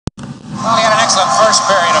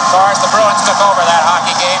Of course, the Bruins took over that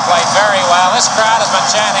hockey game, played very well. This crowd has been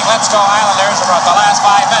chanting, "Let's go Islanders," for about the last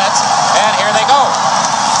 5 minutes, and here they go.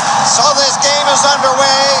 So this game is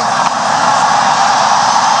underway,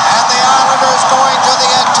 and the Islanders going to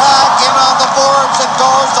the attack. In on the boards it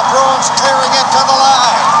goes. The Bruins clearing it to the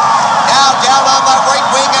line. Now down on the right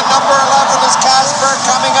wing, and number 11 is Casper.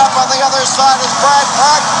 Coming up on the other side is Brad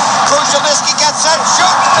Park. Krushelnyski gets set,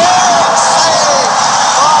 shoot, big save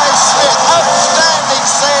by Smith. Outstanding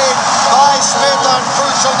save by Smith on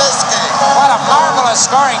Krushelnyski. What a marvelous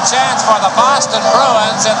scoring chance for the Boston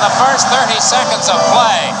Bruins in the first 30 seconds of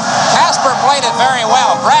play. Casper played it very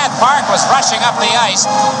well. Brad Park was rushing up the ice,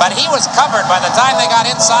 but he was covered by the time they got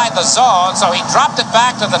inside the zone, so he dropped it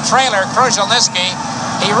back to the trailer, Krushelnyski.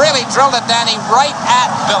 He really drilled it, Danny, right at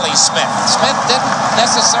Billy Smith. Smith didn't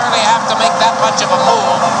necessarily have to make that much of a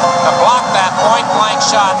move to block that point-blank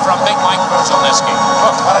shot from Big Mike Krushelnyski.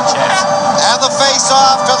 Look, what a chance. And the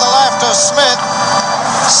face-off to the left of Smith.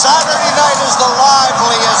 Saturday night is the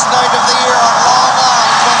liveliest night of the year on Long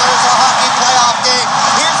Island when there's a hockey playoff game.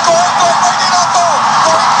 Here's Gordon, right in on goal.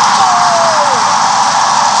 Gordon, goal!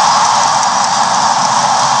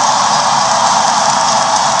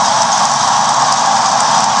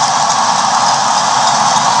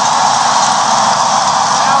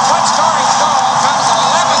 Now, what scoring goal comes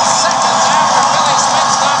 11 seconds after Billy Smith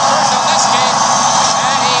stopped Krushelnyski,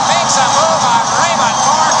 and he makes a move on Raymond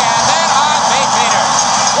Bourque and then on Pete Peters.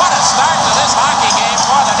 What a start to this hockey game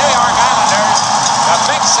for the New York Islanders. The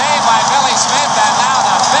big save by Billy Smith, and now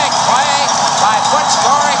the big play by Butch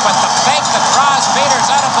Goring with the fake that draws Peters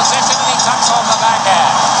out of position, and he tucks home the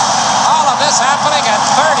backhand. All of this happening at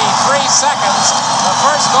 33 seconds. The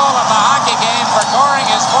first goal of the hockey game for Goring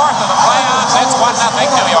is fourth of the playoffs. It's 1-0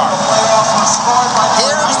 New York.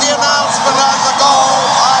 Here's the announcement on the goal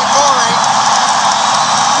by Goring.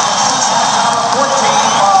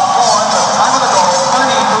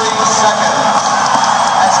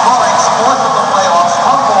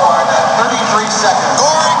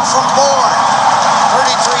 Goring from Bourne,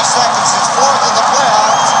 33 seconds. It's fourth in the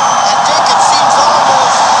playoffs, and Dick, it seems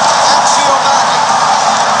almost axiomatic.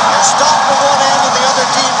 You're stopped at one end, and the other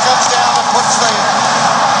team comes down and puts the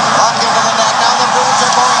puck into the net. Now the Bruins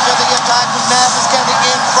are going to the attack. McNabb is getting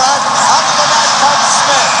in front. Out of the net comes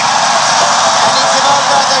Smith, and he came out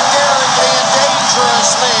rather daringly and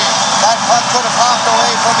dangerously. That puck could have hopped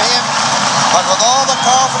away from him, but with all the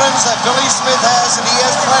confidence that Billy Smith has, and he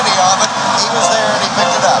has plenty of it, he was there and he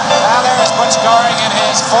picked it up. Now there's Butch Goring in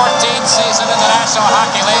his 14th season in the National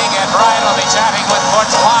Hockey League, and Brian will be chatting with Butch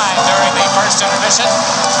live during the first intermission.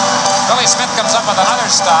 Billy Smith comes up with another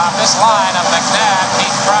stop. This line of McNabb,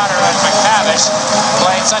 Pete Crowder, and McTavish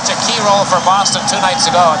played such a key role for Boston 2 nights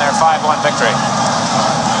ago in their 5-1 victory.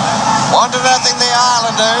 1-0 the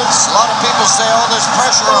Islanders. A lot of people say, oh, there's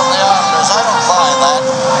pressure on the Islanders. I don't buy that.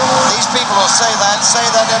 These people who say that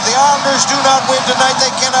if the Islanders do not win tonight,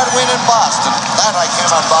 they cannot win in Boston. That I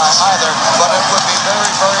cannot buy either, but it would be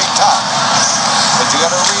very, very tough. But you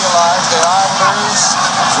got to realize the Islanders,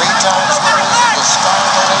 3 times winners of the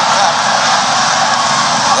Stanley Cup,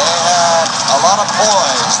 they had a lot of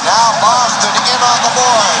poise. Now Boston in on the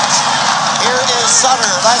boards. Here is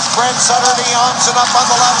Sutter. That's Brent Sutter. Johnson up on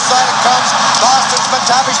the left side. It comes. Boston's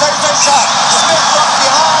McTavish. There's their shot. Smith from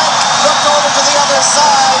behind. Looked over to the other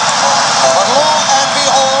side. But lo and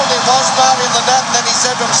behold, it was not in the net. And then he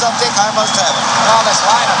said to himself, Dick, I must have it. Well, this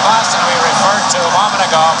line of Boston we referred to a moment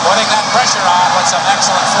ago, putting that pressure on with some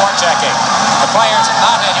excellent forechecking. The players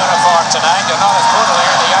not in uniform tonight. You'll notice Boodle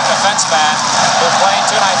here, the young defenseman who played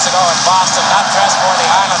 2 nights ago in Boston, not dressed for the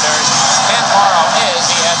Islanders. Ken Morrow is.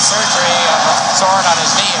 He had surgery of a sort on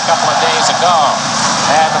his knee a couple of days ago.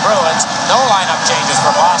 And the Bruins, no lineup changes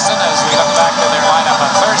for Boston as we look back to their lineup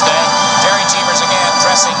on Thursday. Jerry Cheevers again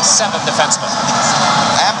dressing 7 defensemen.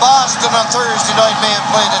 And Boston on Thursday night may have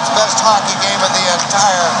played its best hockey game of the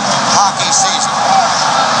entire hockey season.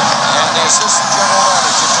 And the assistant general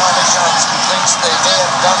manager, Tommy Johnson, thinks they may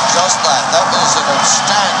have done just that. That was an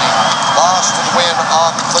outstanding Boston win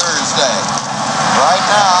on Thursday. Right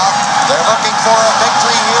now, they're looking for a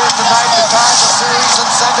victory here tonight to tie the series and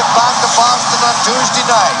send it back to Boston on Tuesday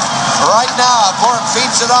night. Right now, Bourne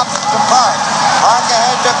feeds it up to Park. Park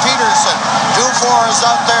ahead to Peterson. Dufour is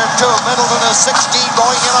out there too. Middleton is 16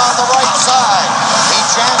 going in on the right side. He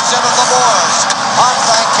jams into the boards.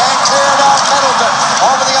 Montag can't clear it out. Middleton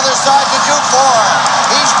over the other side to Dufour.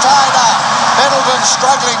 He's tied up. Middleton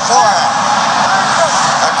struggling for it.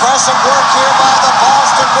 Aggressive work here by the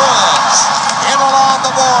Boston Bruins. In along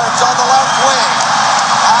the boards on the left wing.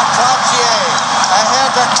 Now Cloutier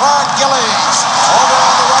ahead to Clark Gillies. Over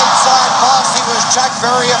on the right side, Bossy was checked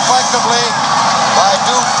very effectively by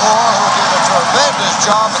Dufour, who did a tremendous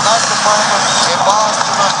job in that department in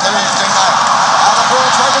Boston on Thursday night. Now the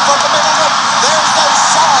Bruins right in front of the middle. There's the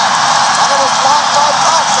shot, and it was blocked by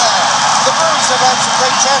Potvin. The Bruins have had some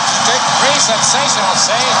great chances, Dick. 3 sensational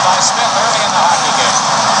saves by Smith early in the hockey game.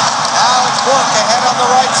 Now it's Burke ahead on the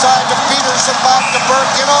right side to Peterson, back to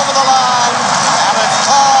Burke, in over the line, and it's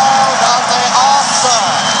called on the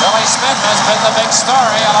offside. Billy Smith has been the big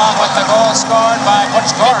story, along with the goal scored by Butch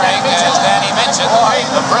Goring. As Danny mentioned,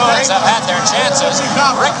 the Bruins have had their chances.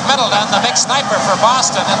 Rick Middleton, the big sniper for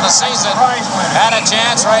Boston in the season, had a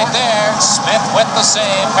chance right there. Smith with the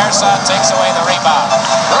save. Persson takes away the rebound.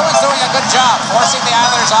 Bruins doing a good job forcing the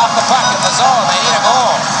Islanders off the puck in the zone. They need a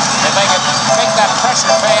goal. If they can make that pressure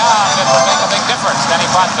pay off, it would make a big difference. Denny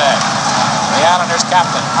Potvin, the Islanders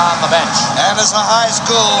captain, on the bench. And as a high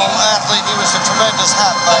school athlete, he was a tremendous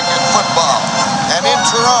halfback in football. And in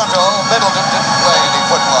Toronto, Middleton didn't play any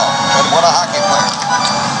football, but what a hockey player.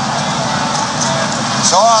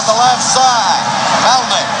 So on the left side,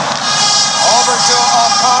 Melnick over to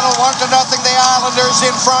O'Connell, 1-0. The Islanders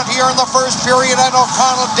in front here in the first period, and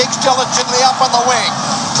O'Connell digs diligently up on the wing,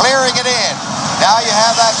 clearing it in. Now you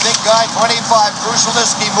have that big guy, 25,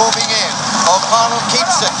 Krushelnyski, moving in. O'Connell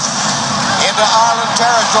keeps it into Island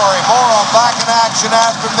territory. Morrow back in action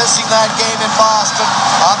after missing that game in Boston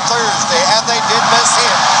on Thursday, and they did miss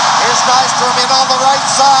him. Here's Nystrom in on the right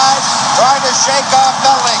side, trying to shake off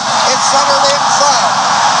Melnick. It's centered in front.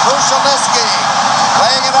 Krushelnyski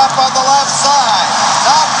laying it up on the left side.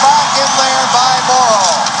 Knocked back in there by Morrow.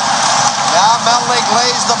 Now Melnick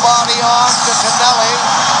lays the body on to Tonelli.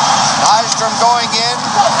 Nystrom going in.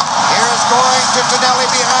 Here's Goring to Tonelli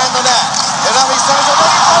behind the net. Tonelli sends it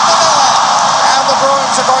right from the net. And the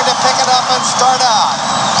Bruins are going to pick it up and start out.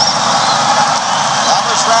 That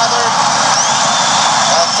was rather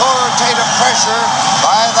authoritative pressure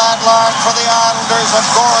by that line for the Islanders of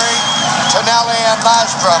Goring, Tonelli, and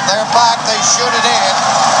Nystrom. They're back. They shoot it in.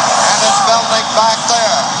 And it's Melnick back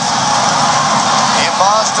there. In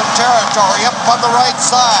Boston territory, up on the right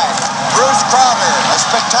side. Bruce Crowder, a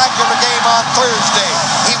spectacular game on Thursday.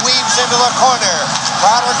 He weaves into the corner.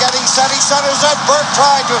 Crowder getting set. He centers it. Burke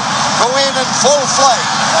tried to go in full flight.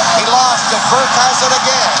 He lost it. Burke has it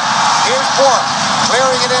again. Here's Bourque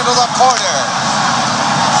clearing it into the corner.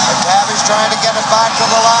 McTavish trying to get it back to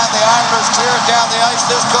the line. The Islanders clear it down the ice.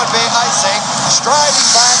 This could be icing. Striding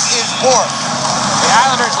back is Bourque. The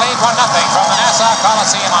Islanders lead 1-0 from the Nassau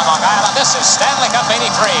Coliseum on Long Island. This is Stanley Cup 83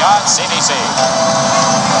 on CBC.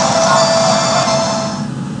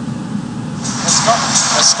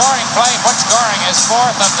 The scoring play, Butch Goring is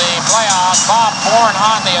 4th of the playoffs. Bob Bourne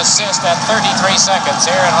on the assist at 33 seconds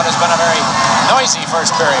here in what has been a very noisy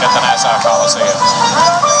first period at the Nassau Coliseum.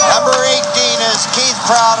 Number 18 is Keith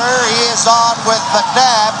Crowder. He is on with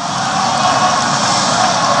McNabb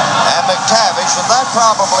and McTavish, and that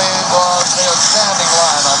probably was the outstanding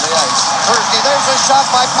line on the ice. Thursday, there's a shot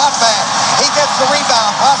by Potvin. He gets the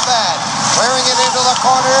rebound. Potvin clearing it into the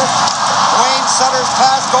corner. Dwayne Sutter's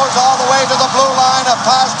pass goes all the way to the blue line. A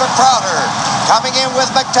pass to Crowder. Coming in with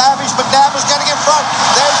McTavish. McNabb is getting in front.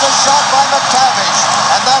 There's a shot by McTavish.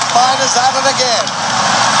 And that line is at it again.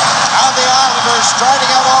 Now the Islanders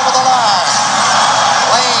striding out over the line.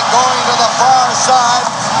 Lane going to the far side.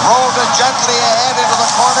 Rolled it gently ahead into the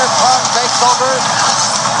corner. Clark takes over.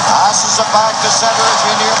 Passes it back to center as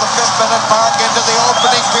we near the 5th-minute mark into the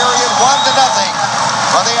opening period. 1-0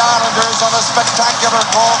 for the Islanders on a spectacular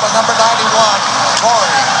goal by number 91,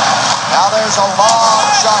 Goring. Now there's a long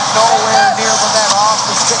shot nowhere near the net off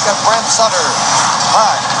the stick of Brent Sutter.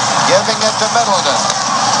 Park giving it to Middleton.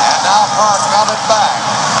 And now Park got it back.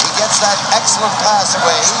 He gets that excellent pass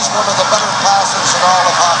away. He's one of the better passers in all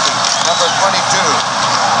of hockey, number 22.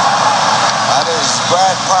 That is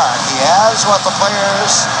Brad Park. He has what the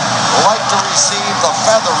players like to receive, the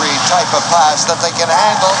feathery type of pass that they can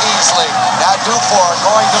handle easily. Now Dufour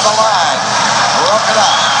going to the line. Broke it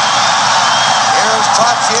up. Here's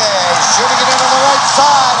Trottier shooting it into the right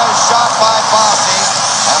side. A shot by Bossy.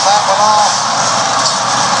 And that went off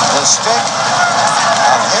the stick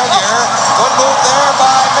of Hillier. Good move there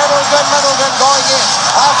by Middleton. Middleton going in.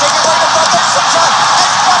 I'll take it right up front. There's some shot.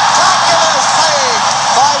 A spectacular save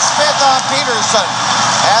by Smith on Peterson.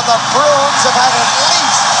 And the Bruins have had at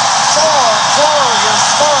least 4 glorious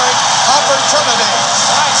scoring opportunities.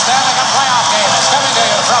 Tonight's Stanley Cup playoff game is coming to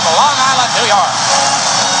you from Long Island, New York.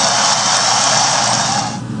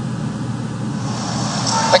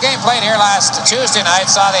 The game played here last Tuesday night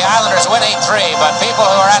saw the Islanders win 8-3, but people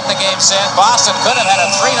who are at the game said Boston could have had a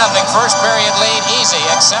 3-0 first period lead easy,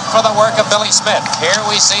 except for the work of Billy Smith. Here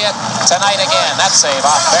we see it tonight again. That save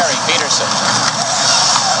off Barry Peterson.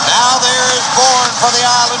 Now there is Bourne for the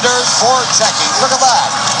Islanders, forechecking. Look at that.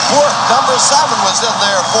 Work, number 7 was in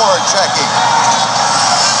there forechecking.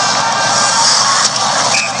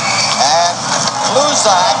 And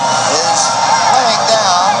Kluzak is laying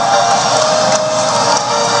down.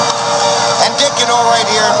 And Dick, you know, right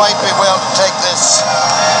here, it might be well to take this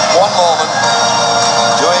one moment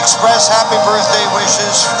to express happy birthday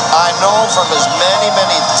wishes. I know from as many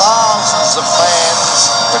thousands of fans,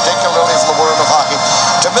 particularly from the world of hockey,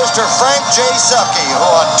 to Mr. Frank J. Selke, who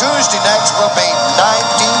on Tuesday next will be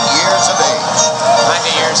 90 years of age.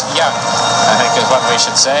 90 years young, I think is what we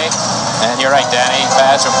should say. And you're right, Danny.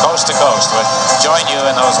 Fans from coast to coast would join you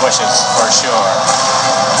in those wishes for sure.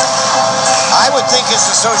 I would think his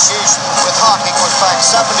association with hockey goes back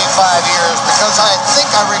 75 years, because I think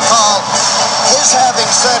I recall his having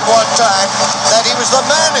said one time that he was the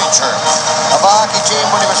manager of a hockey team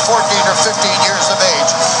when he was 14 or 15 years of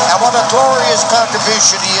age. And what a glorious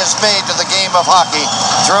contribution he has made to the game of hockey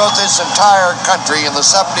throughout this entire country in the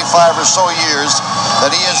 75 or so years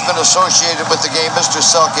that he has been associated with the game. Mr.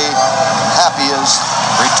 Selke, happiest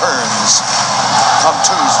returns come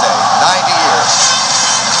Tuesday, 90 years.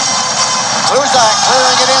 Kluzak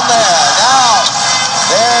clearing it in there. Now,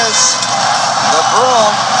 there's the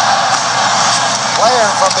Bruin player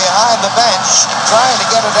from behind the bench trying to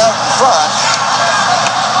get it out in front.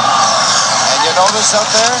 And you notice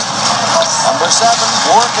out there, number 7,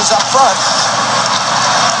 Bork is up front.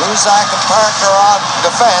 Kluzak and Parker on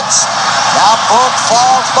defense. Now Bork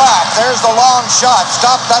falls back. There's the long shot.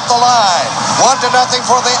 Stopped at the line. 1-0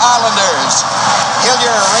 for the Islanders.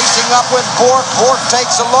 Hillier racing up with Bork. Bork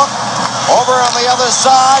takes a look. Over on the other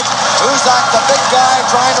side, Kluzak, the big guy,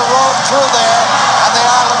 trying to roll through there, and the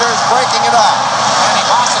Islanders breaking it up. Danny,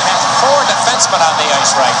 Boston has 4 defensemen on the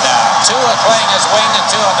ice right now. 2 are playing as wing and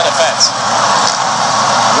 2 on the defense.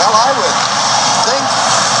 Well, I would think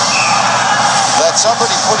that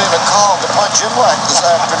somebody put in a call to punch Imlach this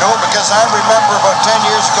afternoon, because I remember about 10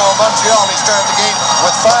 years ago in Montreal, he started the game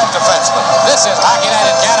with 5 defensemen. This is Hockey Night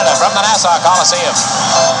in Canada from the Nassau Coliseum.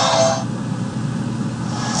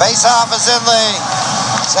 Face-off is in the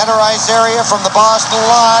center ice area from the Boston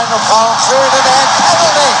line. O'Connell cleared it, and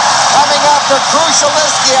penalty coming after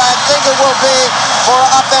Krushelnyski. I think it will be for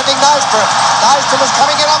upending Nystrom. Nystrom is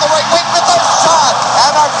coming in on the right wing with a shot,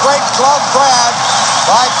 and a great glove grab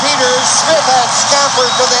by Peters. Smith has scampered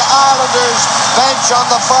to the Islanders bench on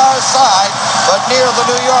the far side, but near the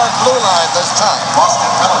New York blue line this time. Boston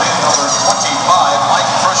penalty number 25, Mike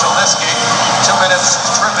Krushelnyski, 2 minutes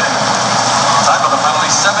tripping. Time of the penalty,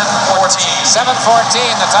 7:14.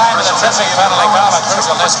 7:14, the time of the tripping penalty call on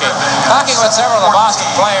Krushelnyski. Talking with several of the Boston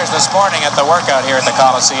players this morning at the workout here at the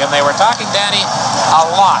Coliseum, they were talking, Danny, a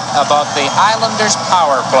lot about the Islanders'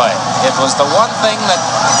 power play. It was the one thing that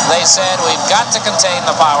they said, we've got to contain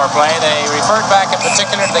the power play. They referred back in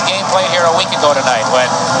particular to the game played here a week ago tonight when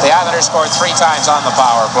the Islanders scored 3 times on the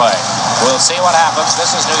power play. We'll see what happens.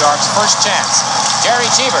 This is New York's first chance. Jerry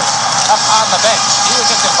Cheever up on the bench. He was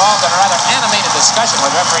just involved in a rather animated discussion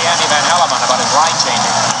with referee Andy Van Helleman about his line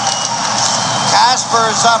changing.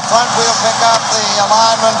 Kasper's up front. We'll pick up the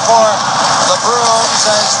alignment for the Bruins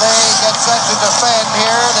as they get set to defend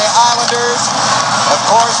here. The Islanders, of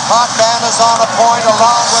course, Potvin is on a point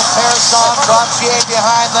along with Persson. Trottier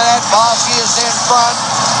behind the net. Bossy is in front.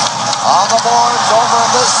 On the boards over on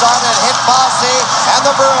this side, it hit Bossy, and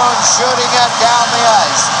the Bruins shooting it down the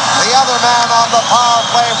ice. The other man on the power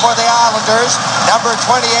play for the Islanders, number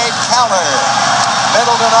 28, Keller.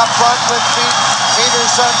 Middleton up front with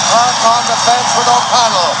Peterson. Clark on defense with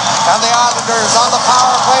O'Connell. And the Islanders on the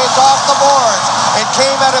power play. It's off the boards. It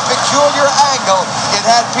came at a peculiar angle. It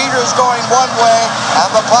had Peters going one way and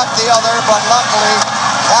the puck the other, but luckily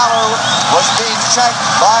Keller was being checked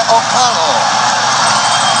by O'Connell.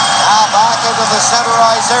 Now back into the center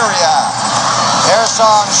ice area.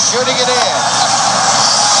 Persson shooting it in.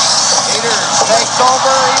 Peters takes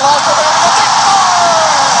over. He lost it in the big score.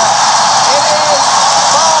 It is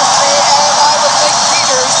Bossy, and I would think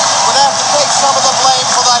Peters would have to take some of the blame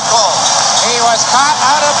for that goal. He was caught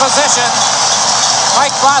out of position.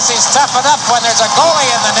 Mike Bossy's tough enough when there's a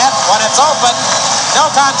goalie in the net. When it's open, no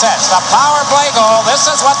contest. A power play goal. This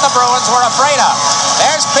is what the Bruins were afraid of.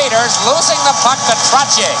 There's Peters losing the puck to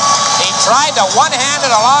Trottier. He tried to one-hand it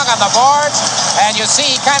along on the boards, and you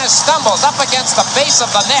see he kind of stumbles up against the base of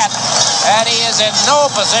the net, and he is in no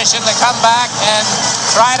position to come back and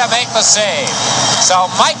try to make the save. So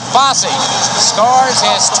Mike Bossy scores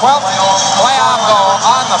his 12th playoff goal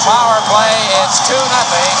on the power play. It's 2-0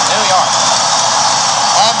 New York.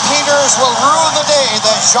 And Peters will rue the day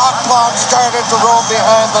that Jacques Plante started to roam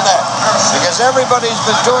behind the net, because everybody's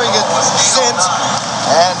been doing it since.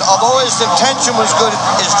 And although his his intention was good.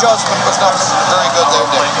 His judgment was not very good there,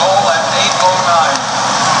 Dick. Goal at 8:09.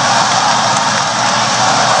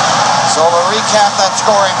 So we'll recap that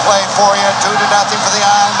scoring play for you. 2-0 for the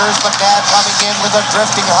Islanders. McNabb coming in with a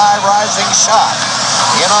drifting high rising shot.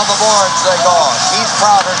 In on the boards they go. Keith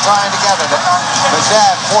Crowder trying to get it.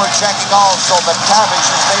 McNabb forechecking also. McTavish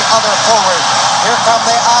is the other forward. Here come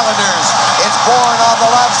the Islanders. It's Bourne on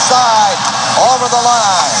the left side. Over the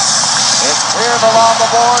line. It's cleared along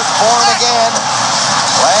the boards. Bourne again.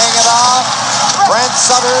 Laying it off. Brent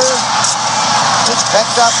Sutter. It's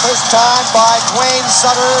picked up this time by Dwayne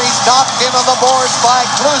Sutter. He's knocked in on the boards by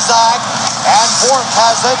Kluzak. And Bork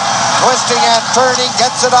has it. Twisting and turning.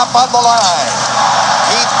 Gets it up on the line.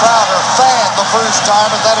 Keith Crowder fanned the first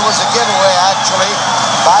time, and then it was a giveaway, actually.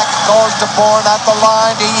 Back goes to Bourne at the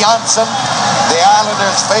line to Janssen. The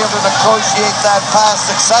Islanders failed to negotiate that pass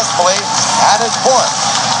successfully. And it's Bork.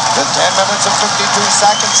 With 10 minutes and 52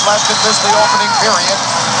 seconds left in this, the opening period.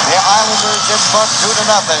 The Islanders in front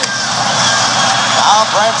 2-0. Now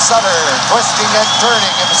Brent Sutter twisting and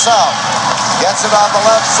turning himself. Gets it on the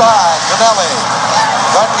left side. Tonelli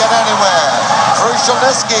couldn't get anywhere.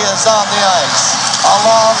 Krushelnyski is on the ice,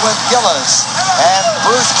 along with Gillis and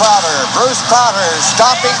Bruce Crowder. Bruce Crowder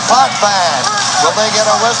stopping Potvin. Will they get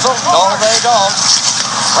a whistle? No, they don't.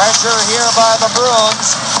 Pressure here by the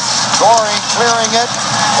Bruins. Scoring, clearing it.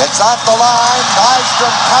 It's at the line.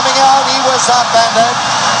 Nystrom coming out. He was upended.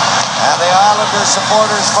 And the Islanders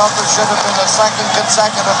supporters felt there should have been a second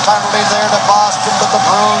consecutive penalty there to Boston, but the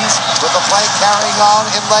Bruins, with the play carrying on,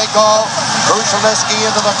 in they go. Krushelnyski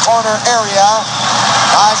into the corner area.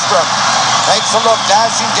 Nystrom takes a look,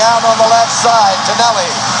 dashing down on the left side. Tonelli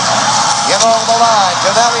in over the line.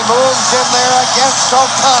 Tonelli moves in there against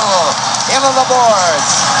O'Connell. Into the boards.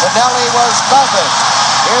 Tonelli was belted.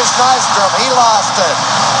 Here's Nystrom. He lost it.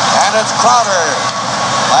 And it's Crowder.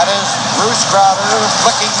 That is Bruce Crowder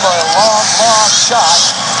flicking the long shot.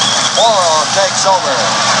 Morrow takes over.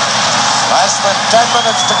 Less than 10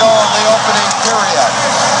 minutes to go in the opening period.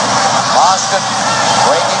 Boston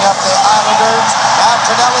breaking up the Islanders. Now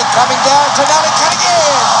Tonelli coming down. Tonelli cutting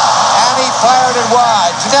in. And he fired it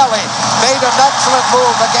wide. Tonelli made an excellent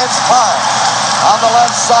move against Park on the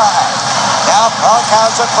left side. Now Park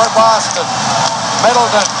has it for Boston.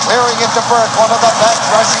 Middleton clearing it to Burke, one of the best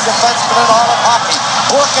rushing defensemen in all of hockey.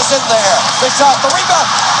 Burke is in there. The shot, the rebound,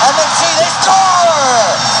 and let's see, they score!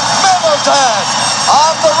 Middleton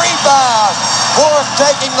on the rebound. Burke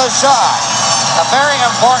taking the shot. A very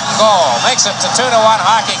important goal. Makes it to 2-1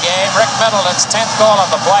 hockey game. Rick Middleton's 10th goal of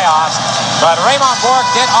the playoffs. But Raymond Bourque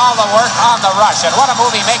did all the work on the rush. And what a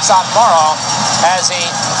move he makes on Morrow as he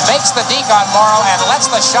makes the deke on Morrow and lets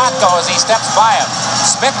the shot go as he steps by him.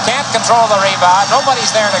 Smith can't control the rebound.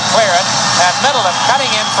 Nobody's there to clear it. And Middleton cutting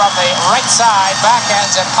in from the right side.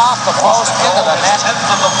 Backhands it off the post into the net.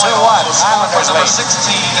 2-1. Islanders Number lead.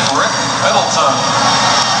 16, Rick Middleton.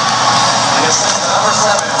 The assist to number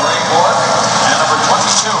 7, Ray Bourque, and number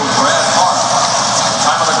 22, Brad Hart.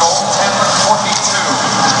 Time of the goal, 10:42.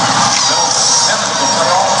 Middleton 10th of the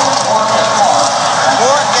playoff for Bourque and Hart.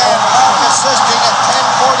 Bourque and Park assisting at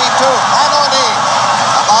 10:42. Penalty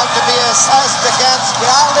about to be assessed against the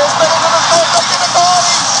Islanders. Middleton is going to get a goal.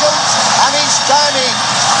 He shoots, and he's standing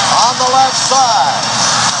on the left side.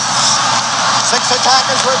 6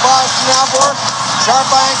 attackers for Boston now. Bourque, sharp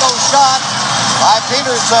angle shot by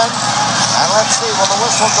Peterson. And let's see, will the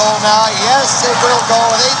whistle go now? Yes, it will go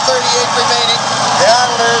with 8:38 remaining. The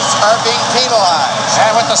Islanders are being penalized.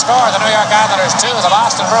 And with the score, the New York Islanders 2, the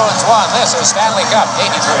Boston Bruins 1. This is Stanley Cup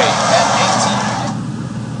 83 and 18.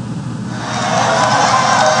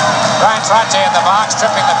 Brian Trottier in the box,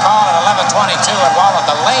 tripping the call at 11:22. And while a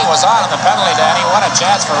delay was on in the penalty, Danny, what a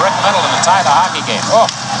chance for Rick Middleton to tie the hockey game. Oh.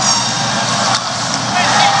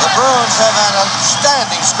 The Bruins have had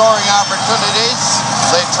outstanding scoring opportunities.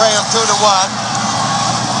 They trail 2-1.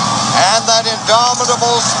 And that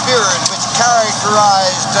indomitable spirit which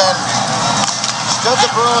characterized and stood the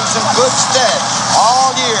Bruins in good stead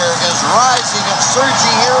all year is rising and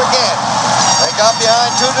surging here again. They got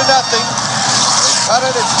behind 2-0. They cut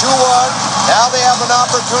it at 2-1. Now they have an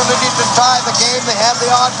opportunity to tie the game. They have the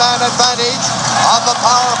odd man advantage. On the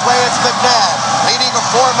power play, it's McNabb leading a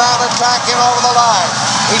 4-man attack in over the line.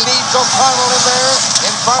 He leads O'Connell in there.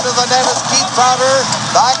 In front of the net is Keith Crowder.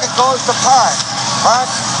 Back it goes to Park. Park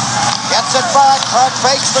gets it back. Park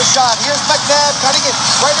fakes the shot. Here's McNabb cutting it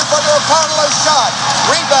right in front of O'Connell. A shot.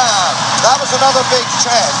 Rebound. That was another big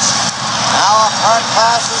chance. Now a hard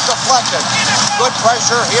pass is deflected. Good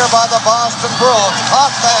pressure here by the Boston Bruins.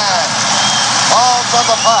 Potvin falls on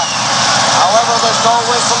the puck. However, there's no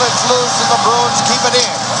whistle. It's loose and the Bruins keep it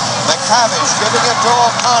in. McTavish giving it to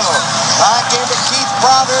O'Connell. Back into Keith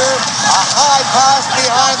Browder. A high pass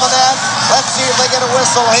behind the net. Let's see if they get a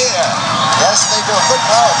whistle here. Yes, they do. Good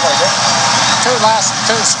power play there. Two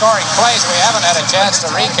scoring plays we haven't had a chance to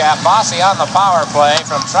recap. Bossy on the power play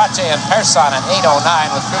from Trottier and Persson at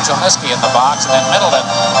 8:09 with Krujolniski in the box, and then Middleton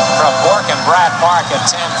from Bourque and Brad Park at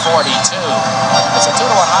 10:42. It's a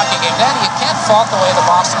 2-1 hockey game. Danny, you can't fault the way the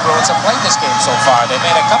Boston Bruins have played this game so far. They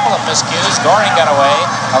made a couple of miscues. Goring got away,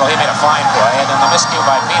 although he made a fine play, and then the miscue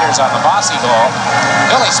by Peters on the Bossy goal.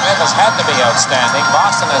 Billy Smith has had to be outstanding.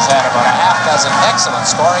 Boston has had about a half dozen excellent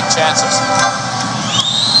scoring chances.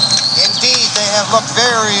 Indeed, they have looked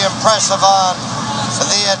very impressive on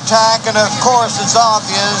the attack, and of course it's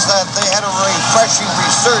obvious that they had a refreshing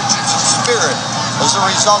resurgence of spirit as a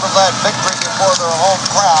result of that victory before their home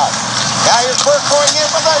crowd. Now here's Burke going in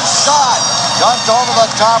with a shot just over the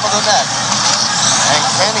top of the net. And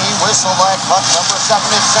can he whistle that puck? Number 7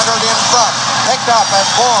 is centered in front. Picked up and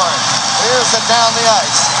Bourne clears it down the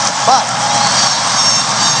ice. But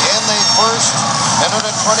in the first minute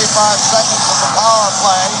and 25 seconds of the power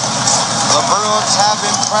play, the Bruins have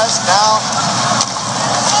impressed. Now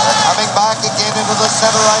they're coming back again into the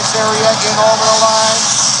center ice area, in over the line.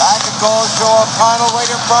 Back it goes. Joe O'Connell right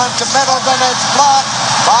in front to Middleton. It's blocked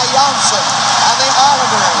by Janssen. And the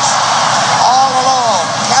Islanders all alone.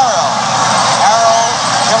 Carroll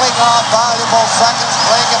killing off valuable seconds,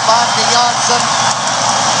 playing it back to Janssen.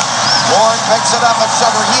 Bourne picks it up at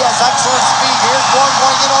center. He has excellent speed. Here's Bourne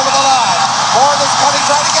going in over the line. Bourne is cutting,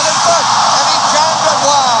 trying to get in front, and he jammed it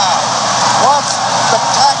wide. What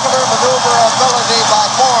spectacular maneuverability by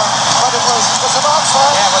Bourne, but it was it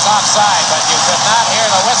offside? Yeah, it was offside, but you could not hear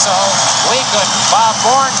the whistle. We couldn't. Bob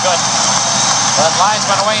Bourne couldn't. But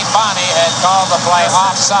linesman Wayne Bonney had called the play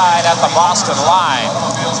offside at the Boston line.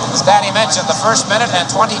 As Danny mentioned, the first minute and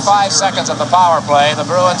 25 seconds of the power play, the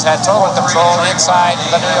Bruins had total control inside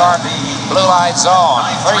the New York blue line zone.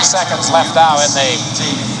 30 seconds left now in the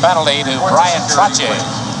penalty to Brian Trottier.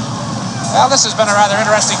 Well, this has been a rather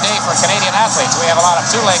interesting day for Canadian athletes. We have a lot of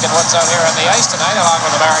two-legged ones out here on the ice tonight, along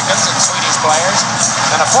with Americans and Swedish players.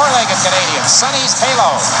 And a four-legged Canadian, Sonny's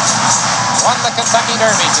Halo, won the Kentucky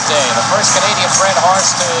Derby today. The first Canadian-bred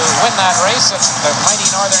horse to win that race since the Mighty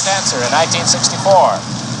Northern Dancer in 1964.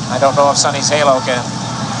 I don't know if Sonny's Halo can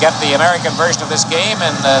get the American version of this game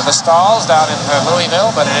in the stalls down in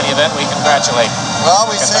Louisville, but in any event, we congratulate the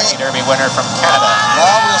Kentucky Derby winner from Canada.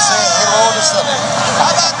 Well, we'll say hello to Sonny.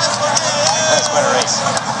 That's quite a race.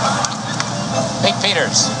 Pete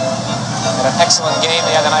Peters had an excellent game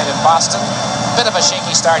the other night in Boston. Bit of a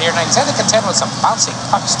shaky start here tonight. He's had to contend with some bouncing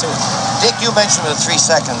pucks, too. Dick, you mentioned with 3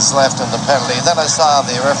 seconds left in the penalty. Then I saw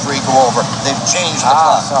the referee go over. They've changed the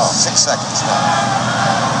clock. So. 6 seconds now.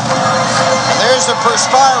 And there's the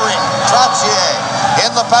perspiring Trottier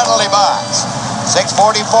in the penalty box.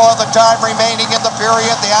 6:44 the time remaining in the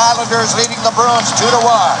period. The Islanders leading the Bruins 2-1.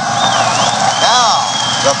 Now,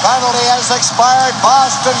 the penalty has expired.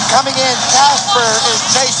 Boston coming in. Casper is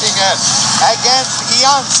chasing it against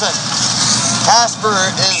Janssen. Casper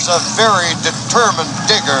is a very determined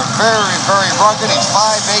digger. Very, very rugged. He's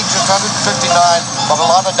 5'8", 659, but a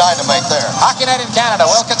lot of dynamite there. Hockey Night in Canada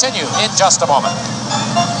will continue in just a moment.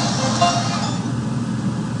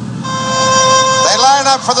 They line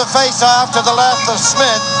up for the face-off to the left of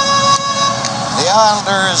Smith. The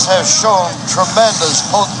Islanders have shown tremendous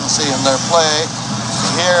potency in their play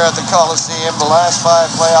here at the Coliseum. The last 5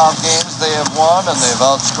 playoff games they have won, and they've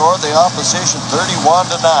outscored the opposition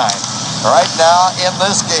 31-9. Right now in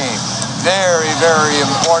this game, very, very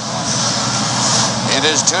important. It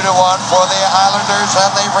is 2-1 for the Islanders,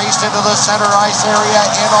 and they race into the center ice area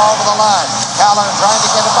in over the line. Callan trying to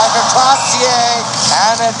get it back to Trottier,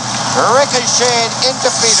 and it ricocheted into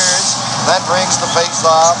Peters. That brings the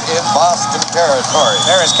face-off in Boston territory.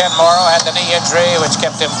 There is Ken Morrow, had the knee injury, which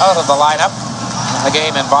kept him out of the lineup in the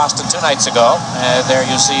game in Boston 2 nights ago. There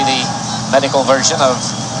you see the medical version of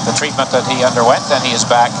the treatment that he underwent, and he is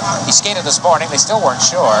back. He skated this morning. They still weren't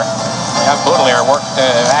sure. Young Boudelier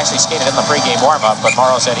actually skated in the pregame warm-up, but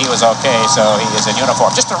Morrow said he was okay, so he is in uniform.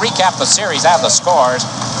 Just to recap the series and the scores,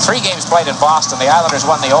 3 games played in Boston. The Islanders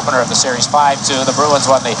won the opener of the series 5-2. The Bruins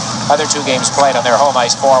won the other 2 games played on their home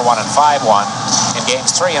ice 4-1 and 5-1. In games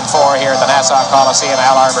 3 and 4 here at the Nassau Coliseum,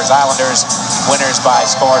 Al Arbor's Islanders winners by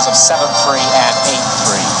scores of 7-3 and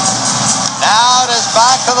 8-3. Now it is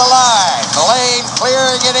back to the line. Lane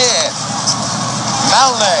clearing it in.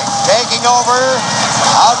 Melnick taking over.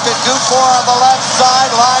 Out to Dufour on the left side.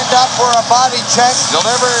 Lined up for a body check.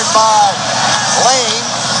 Delivered by Lane.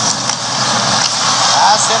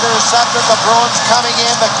 Pass intercepted. The Bruins coming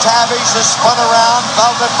in. McTavish is spun around.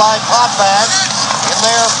 Belted by Potvin. In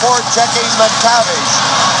there for checking McTavish.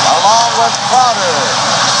 Along Here's Crowder.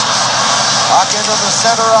 Back into the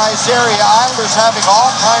center ice area. Islanders having all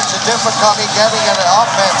kinds of difficulty getting an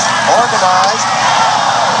offense organized.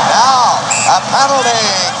 Now, a penalty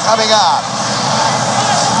coming up.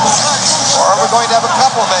 Or are we going to have a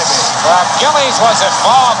couple, maybe? Gillies was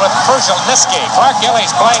involved with Krushelnyski. Clark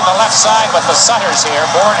Gillies playing the left side with the Sutters here.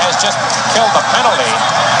 Bourne has just killed the penalty.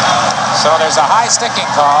 So there's a high sticking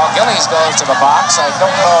call. Gillies goes to the box. I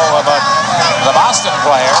don't know about the Boston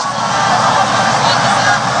player.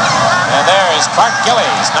 And there is Clark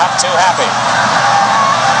Gillies, not too happy.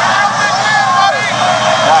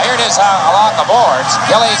 Now here it is along the boards.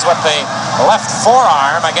 Gillies with the left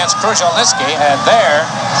forearm against Krushelnyski, and there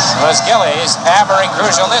was Gillies hammering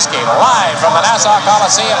Krushelnyski live from the Nassau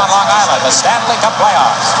Coliseum on Long Island, the Stanley Cup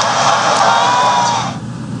playoffs.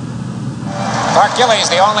 Clark Gillies,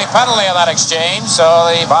 the only penalty of that exchange, so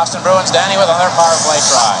the Boston Bruins, Danny, with another power play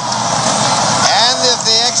try. And if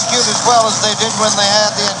they execute as well as they did when they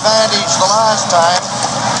had the advantage the last time,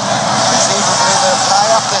 conceivably they'll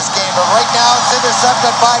tie up this game. But right now it's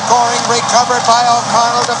intercepted by Goring, recovered by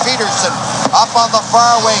O'Connell to Peterson. Up on the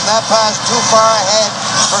far wing, that pass too far ahead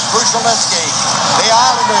for Krushelnyski. The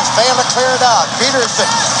Islanders fail to clear it out. Peterson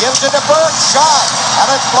gives it to Burke, shot, and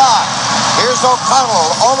it's blocked. Here's O'Connell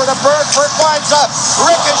over to Burke. Burke winds up.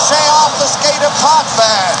 Ricochet off the skate of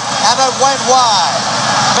Potvin, and it went wide.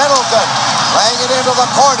 Middleton laying it into the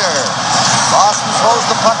corner. Boston throws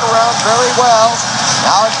the puck around very well.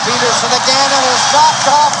 Now it's Peterson again, and it's knocked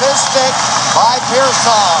off his stick by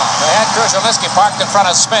Pearson. They had Krushelnyski parked in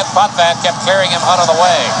front of Smith. Potvin kept clearing him out of the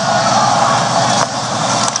way.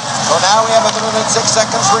 So now we have 1 minute and 6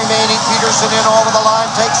 seconds remaining. Peterson in over the line,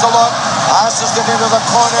 takes a look, passes it into the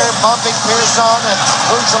corner, bumping Pearson and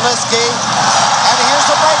Krushelnyski. And here's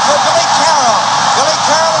the break for Billy Carroll. Billy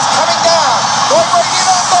Carroll is coming down, going right in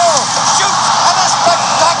on goal, shoots, and a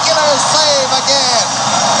spectacular save again.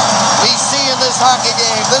 We see in this hockey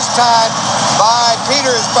game, this time by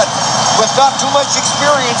Peters, but with not too much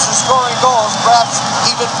experience in scoring goals, perhaps he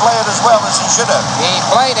didn't play it as well as he should have. He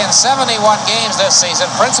played in 71 games this season,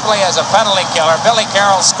 principally as a penalty killer. Billy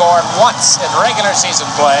Carroll scored once in regular season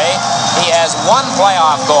play. He has 1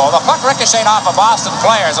 playoff goal. The puck ricocheted off a Boston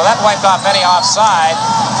player, so that wiped off any offside.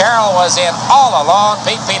 Carroll was in all alone.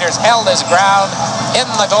 Pete Peters held his ground in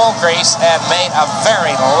the goal crease and made a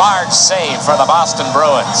very large save for the Boston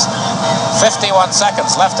Bruins. 51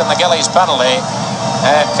 seconds left in the Gillies penalty,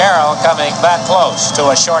 and Carroll coming that close to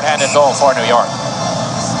a shorthanded goal for New York.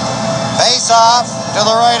 Face off to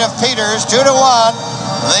the right of Peters, 2-1.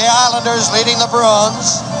 The Islanders leading the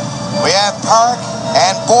Bruins. We have Park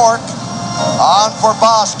and Bourque on for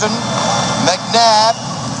Boston. McNabb,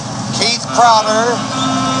 Keith Crowder,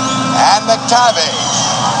 and McTavish.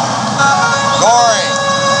 Goring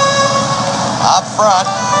up front.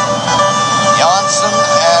 Johnson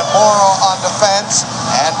and Morrow on defense,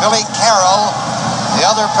 and Billy Carroll, the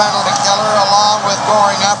other penalty killer, along with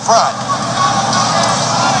Goring up front.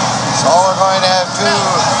 So we're going to have 2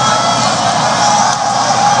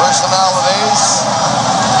 personalities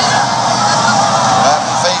who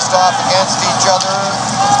haven't faced off against each other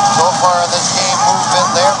so far in this game. Moved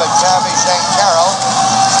in there, McTavish and Carroll.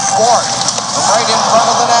 Bourque from right in front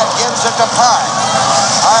of the net gives it to Park.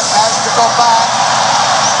 Park has to go back.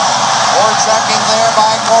 More checking there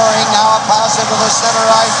by Goring. Now a pass into the center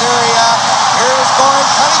ice area. Here's Goring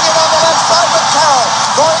cutting it on the left side with Carroll.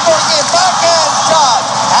 Goring going in, backhand shot.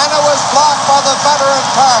 And it was blocked by the veteran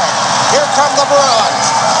Park. Here come the Bruins.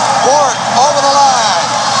 Bourque over the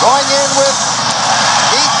line. Going in with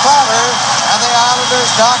Keith Crowder. And the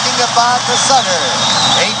Islanders knocking it back to center.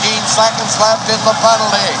 18 seconds left in the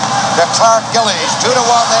penalty to Clark Gillies. 2-1,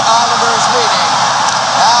 the Islanders leading.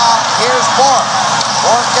 Now here's Bourque.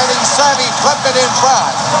 Bourque getting savvy, flipped it in front.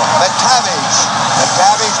 McTavish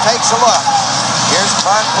takes a look. Here's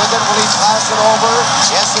Clark with it. Will he pass it over?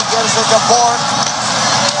 Yes, he gives it to Bourque.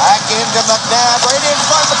 Back into McNabb, right in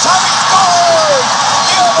front. McTavish scores!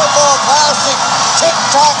 Beautiful passing,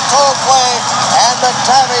 tic-tac-toe play, and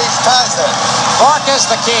McTavish ties it. Bourque is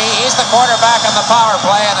the key. He's the quarterback on the power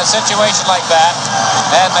play in a situation like that.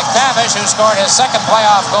 And McTavish, who scored his 2nd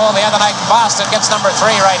playoff goal the other night in Boston, gets number 3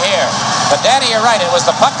 right here. But Danny, you're right. It was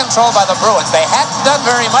the puck control by the Bruins. They hadn't done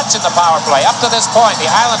very much in the power play. Up to this point, the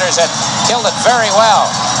Islanders had killed it very well.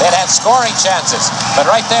 They'd had scoring chances. But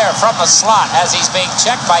right there from the slot, as he's being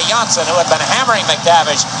checked by Johnson, who had been hammering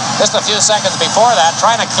McTavish just a few seconds before that,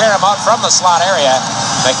 trying to clear him out from the slot area.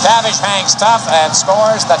 McTavish hangs tough and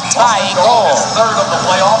scores the tying goal. Third of the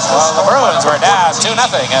playoffs. Well, the Bruins were down 2-0,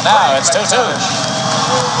 and now it's 2-2.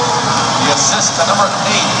 The assist to number 8,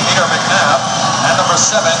 Peter McNabb, and number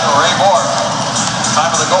 7, Ray Bourque.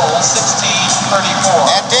 Time of the goal,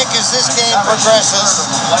 16:34. And Dick, as this game progresses,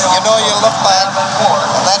 you know you look back,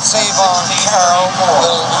 and that save on Carroll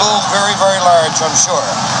will loom very, very large, I'm sure.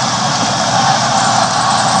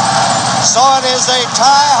 So it is a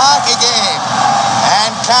tie hockey game,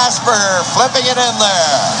 and Casper flipping it in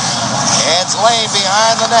there. It's Lane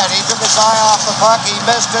behind the net. He took his eye off the puck. He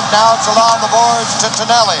missed it. Now it's along the boards to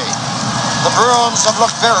Tonelli. The Bruins have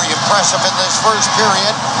looked very impressive in this first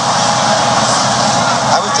period.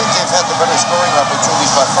 I would think they've had the better scoring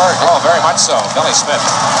opportunities by far. Oh, very much so. Billy Smith.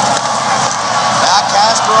 Now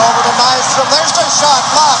Casper over to Nystrom. There's the shot.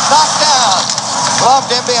 Blocked. Knocked down.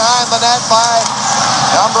 Gloved in behind the net by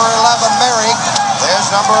number 11, Merrick.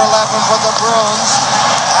 There's number 11 for the Bruins.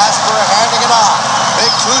 Casper handing it off.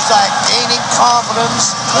 Big Kluzak gaining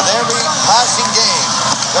confidence with every passing game.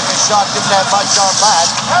 Took a shot, didn't have much on that.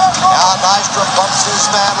 Now Nystrom bumps his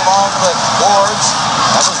man along the boards.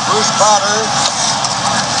 That was Bruce Crowder.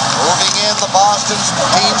 Moving in, the Boston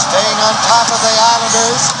team staying on top of the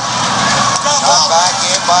Islanders. Shot back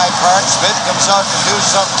in by Park. Smith comes out to do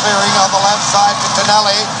some clearing on the left side to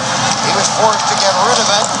Tonelli. He was forced to get rid of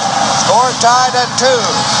it. Score tied at 2.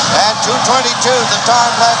 And 2:22, the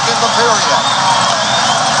time left in the period.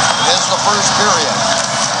 It is the first period.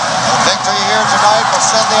 A victory here tonight will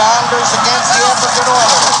send the Islanders against the Edmonton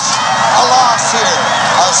Oilers. A loss here.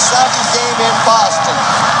 A 7th game in Boston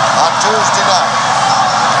on Tuesday night.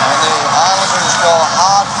 And the Islanders know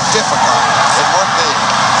how difficult it would be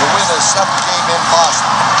to win a 7th game in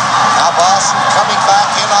Boston. Now Boston coming back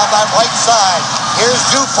in on that right side. Here's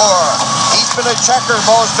Dufour. He's been a checker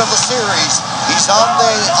most of the series. He's on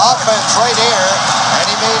the offense right here, and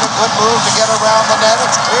he made a good move to get around the net.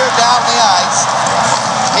 It's cleared down the ice.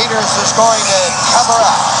 Peters is going to cover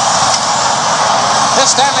up.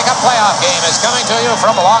 This Stanley Cup playoff game is coming to you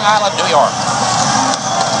from Long Island, New York.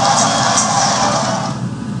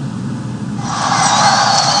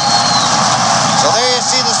 So there you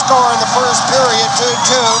see the score in the first period,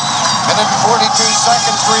 2-2. Minute and 42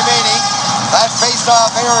 seconds remaining. That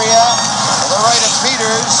face-off area to the right of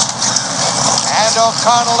Peters. And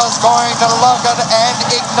O'Connell is going to lug it and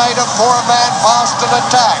ignite a 4-man Boston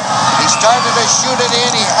attack. He started to shoot it in,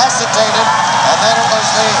 he hesitated, and then it was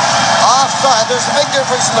the offside. There's a big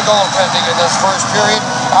difference in the goaltending in this first period.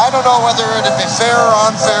 I don't know whether it would be fair or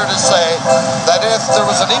unfair to say that if there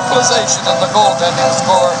was an equalization in the goaltending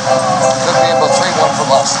score, it could be about 3-1 for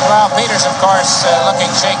Boston. Well, Peters, of course, looking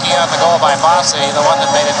shaky on the goal by Bossy, the one that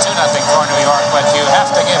made it 2-0 for New York, but you have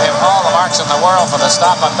to give him all the marks in the world for the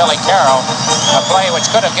stop on Billy Carroll, a play which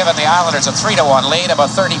could have given the Islanders a 3-1 lead. About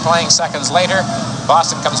 30 playing seconds later,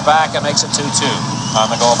 Boston comes back and makes it 2-2 on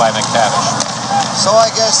the goal by McTavish. So I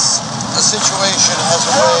guess the situation has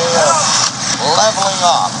a way of leveling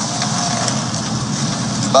off.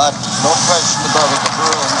 But no question about it, the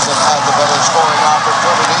Bruins have had the better scoring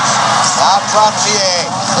opportunities. Now Trottier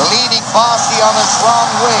leading Bossy on his wrong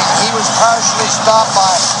wing. He was partially stopped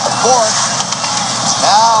by Fort.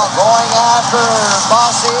 Now going after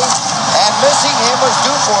Bossy, and missing him was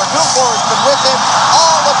Dufour. Dufour's been with him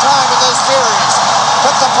all the time in this series.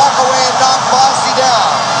 Took the puck away and knocked Bossy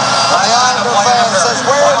down. And the Islander fan says,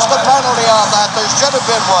 where's the penalty on that? There should have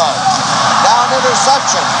been one. Down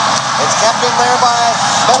interception. It's kept in there by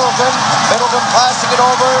Middleton. Middleton passing it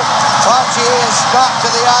over. Trottier is knocked to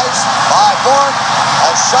the ice by Fort.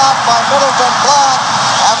 A shot by Middleton blocked.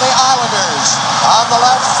 And the Islanders on the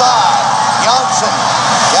left side. Johnson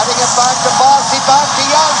getting it back to Bossy, back to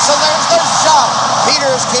Johnson. There's the shot.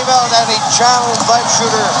 Peters came out and he challenged that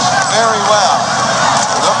shooter very well.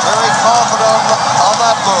 He looked very confident on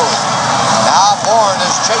that move. Now Bourne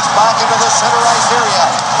is chased back into the center ice area.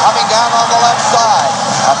 Coming down on the left side.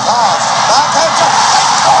 A pass. Backhand shot. They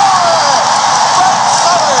score! Brett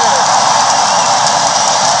Sutter!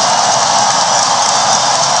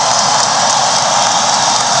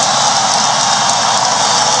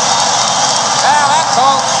 Well, that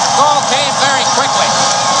goal came very quickly.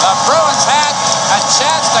 The Bruins had a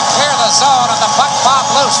chance to clear the zone, and the puck popped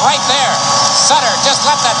loose right there. Sutter just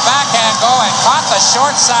let that backhand go and caught the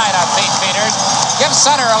short side on Pete Peters. Give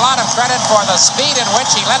Sutter a lot of credit for the speed in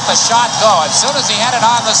which he let the shot go. As soon as he had it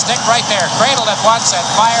on the stick right there, cradled it once and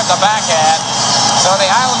fired the backhand. So the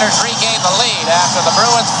Islanders regained the lead after the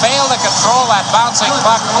Bruins failed to control that bouncing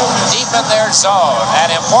puck deep in their zone.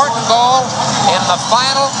 An important goal in the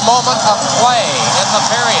final moment of play in the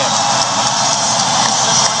period.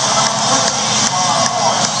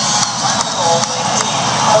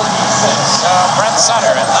 So Brett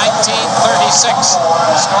Sutter in 1936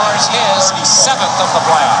 scores his 7th of the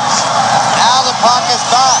playoffs. Now the puck is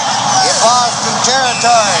back in Boston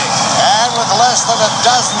territory. And with less than a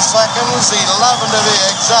dozen seconds, 11 to be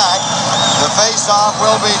exact. The face-off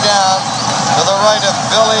will be down to the right of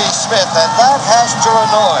Billy Smith, and that has to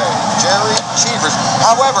annoy Jerry Cheevers.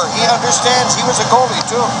 However, he understands he was a goalie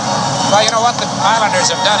too. Well, you know what the Islanders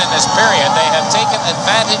have done in this period? They have taken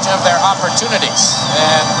advantage of their opportunities.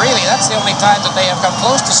 And really, that's the only time that they have come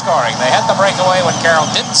close to scoring. They had the breakaway when Carroll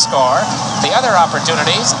didn't score. The other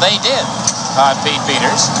opportunities, they did on Pete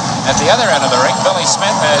Peters. At the other end of the rink, Billy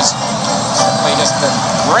Smith has simply just been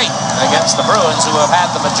great against the Bruins, who have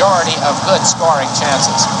had the majority of good scoring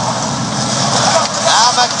chances.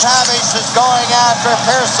 Now McTavish is going after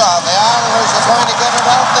Pearson. The Islanders are going to get it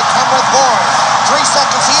out. They come with Bourne. 3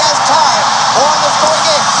 seconds. He has time. Bourne is going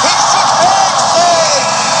in. He shoots. Big save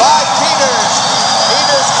by Peters.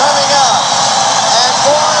 Peters coming up. And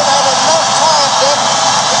Bourne had enough time then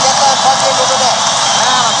to get that puck into the net.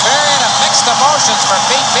 Well, a period of mixed emotions for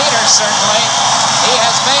Pete Peters, certainly. He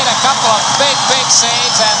has made a couple of big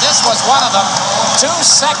saves, and this was one of them. 2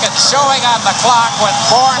 seconds showing on the clock when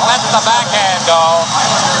Bourne let the backhand go,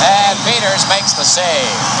 and Peters makes the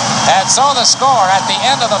save. And so the score at the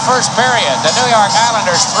end of the first period, the New York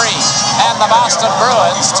Islanders 3 and the Boston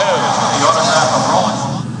Bruins 2.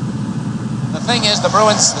 The thing is, the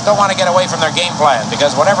Bruins don't want to get away from their game plan,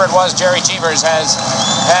 because whatever it was Jerry Cheevers has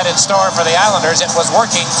had in store for the Islanders, it was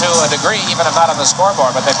working to a degree, even if not on the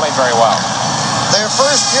scoreboard, but they played very well. Their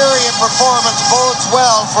first period performance bodes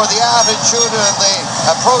well for the attitude and the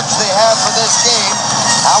approach they have for this game.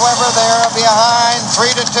 However, they're behind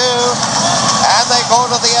 3-2, and they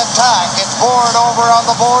go to the attack. It's Bourne over on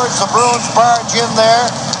the boards. The Bruins barge in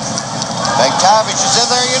there. McTavish is in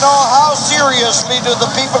there. You know, how seriously do the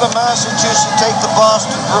people of Massachusetts take the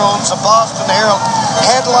Boston Bruins? The Boston Herald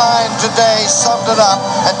headline today summed it up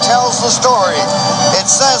and tells the story. It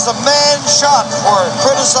says a man shot for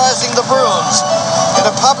criticizing the Bruins in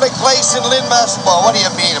a public place in Lynn, Massachusetts. Well, what do you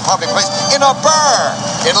mean, a public place? In a bar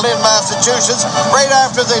in Lynn, Massachusetts, right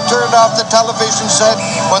after they turned off the television set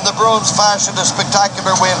when the Bruins fashioned a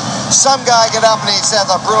spectacular win. Some guy got up and he said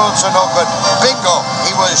the Bruins are no good. Bingo,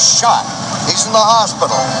 he was shot. He's in the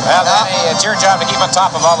hospital. Well, Danny, it's your job to keep on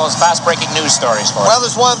top of all those fast-breaking news stories for us. Well,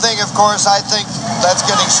 there's one thing, of course, I think that's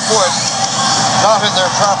getting sport not in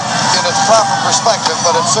its proper perspective,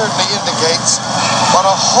 but it certainly indicates what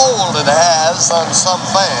a hold it has on some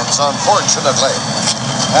fans, unfortunately.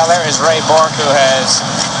 Well, there is Ray Bourque, who has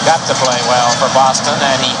got to play well for Boston,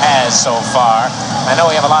 and he has so far. I know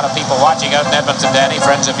we have a lot of people watching out in Edmonton, Danny,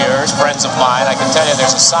 friends of yours, friends of mine. I can tell you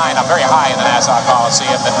there's a sign up very high in the Nassau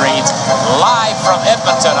Coliseum that reads, "Live from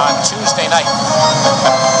Edmonton on Tuesday night."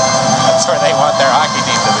 That's where they want their hockey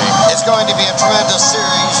team to be. It's going to be a tremendous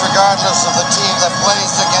series, regardless of the team that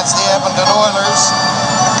plays against the Edmonton Oilers.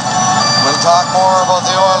 We'll talk more about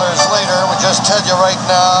the Oilers later. We'll just tell you right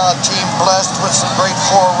now, a team blessed with some great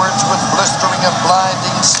forwards with blistering and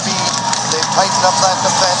blinding speed. They've tightened up that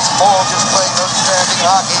defense. Bold is playing outstanding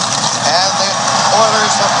hockey. And the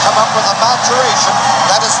Oilers have come up with a maturation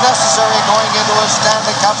that is necessary going into a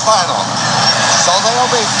Stanley Cup final. So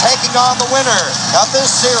they'll be taking on the winner of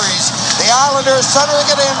this series. The Islanders settling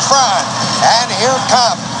it in front. And here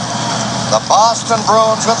come the Boston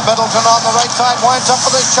Bruins with Middleton on the right side. Winds up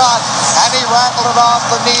with a shot. And he rattled it off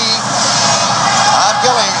the knee of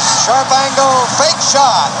Gillies. Sharp angle, fake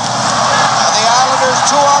shot. And the Islanders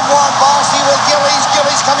 2-on-1. Bossy with Gillies.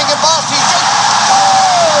 Gillies coming in. Bossy shoots.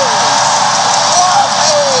 Goal! What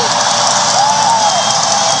a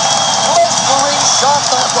blistering shot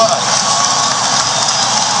that was.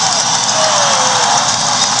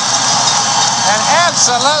 An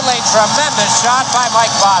absolutely tremendous shot by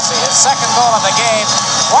Mike Bossy, his second goal of the game.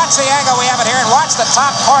 Watch the angle, we have it here, and watch the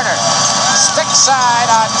top corner. Stick side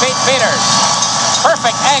on Pete Peters.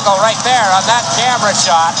 Perfect angle right there on that camera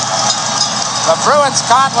shot. The Bruins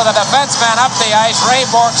caught with a defenseman up the ice. Ray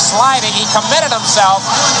Bourque sliding. He committed himself,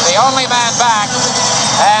 the only man back.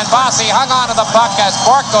 And Bossy hung on to the puck as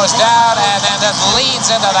Bourque goes down and then just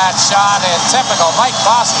leads into that shot in typical Mike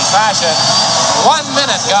Bossy fashion. 1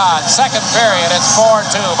 minute gone. Second period. It's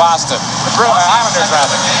 4-2 Boston. The Islanders,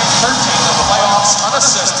 rather. 13 of the playoffs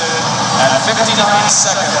unassisted at 59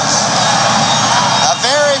 seconds. A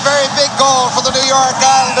very, very big goal for the New York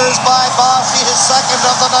Islanders by Bossy, his second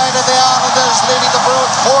of the night of the Islanders, leading the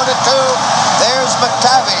Bruins 4-2. There's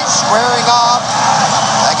McTavish squaring off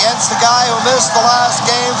against the guy who missed the last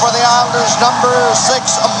game for the Islanders, number 6,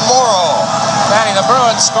 Morrow. Danny, the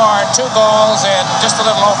Bruins scored 2 goals in just a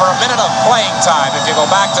little over a minute of playing time. If you go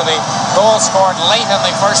back to the goal scored late in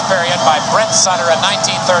the first period by Brent Sutter in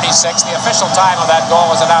 1936, the official time of that goal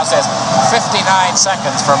was announced as 59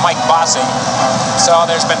 seconds for Mike Bossy. So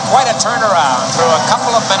there's been quite a turnaround through a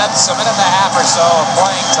couple of minutes, a minute and a half or so of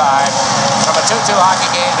playing time, from a 2-2 hockey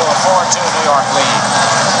game to a 4-2 New York lead.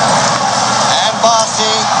 And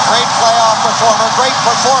Bossy, great playoff performer, great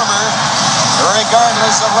performer,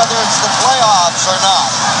 regardless of whether it's the playoffs or not.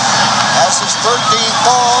 That's his 13th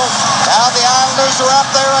goal. Now the Islanders are up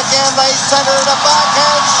there again. They center a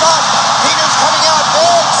backhand shot. Peters coming out,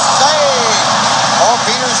 big save. Oh,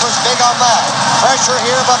 Peters was big on that. Pressure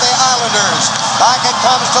here by the Islanders. Back it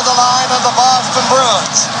comes to the line of the Boston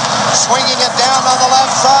Bruins. Swinging it down on the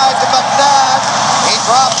left side to McNabb. He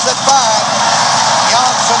drops it back.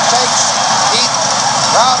 Johnson takes Heath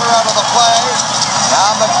Crowder out of the play.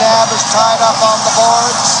 Now McNabb is tied up on the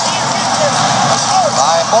boards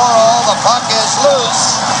by Morrow. The puck is loose.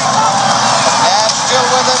 McNabb still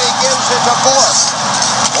with it. He gives it to Bork.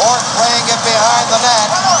 Bork playing it behind the net.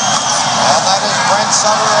 And that is Brent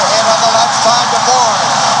Sutter ahead on the left side to Bourne.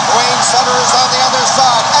 Dwayne Sutter is on the other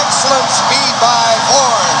side. Excellent speed by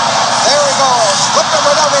Bourne. There he goes. Flipping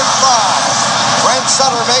it out in front. Brent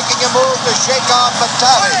Sutter making a move to shake off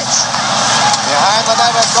McTavish. Behind the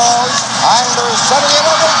net it goes. Islanders setting it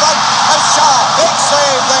over in front. A shot. Big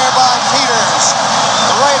save there by Peters.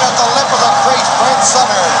 Right at the lip of the crease. Brent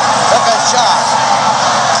Sutter took a shot.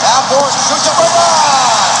 Now Bourne shoots it for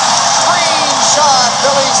one. Screen shot.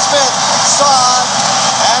 Billy Smith saw it,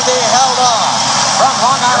 and he held on. From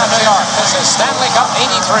Long Island, New York, this is Stanley Cup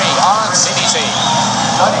 83 on CBC.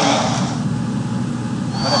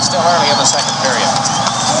 But it's still early in the second period.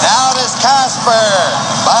 Now it is Casper.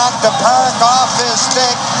 Back to Park off his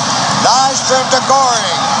stick. Nystrom to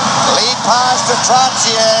Goring. Lead pass to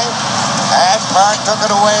Trottier. And Park took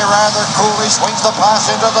it away rather coolly. Swings the pass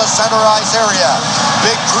into the center ice area.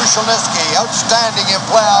 Big Krushelnyski, outstanding in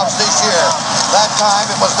playoffs this year. That time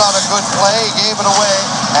it was not a good play. He gave it away.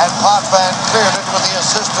 And Potvin cleared it with the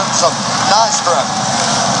assistance of Nystrom.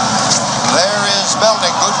 There is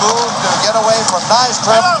Melnick. Good move to get away from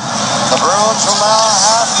Nystrom. The Bruins will now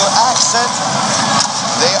have to accent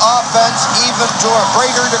the offense even to a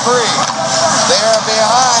greater degree. They are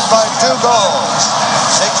behind by 2 goals.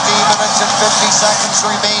 16 minutes and 50 seconds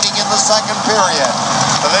remaining in the second period.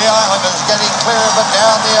 The Islanders getting clear of it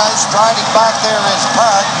down the ice. Striding back there is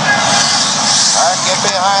Park. Park in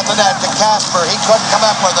behind the net to Casper. He couldn't come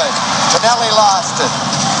up with it. Tonelli lost it.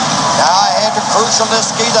 Now ahead to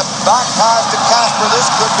Krushelnyski. The back pass to Casper. This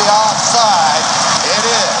could be offside. It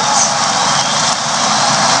is.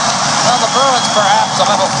 Well, the Bruins perhaps a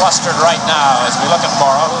little flustered right now as we look at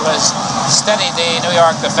Morrow, who has steadied the New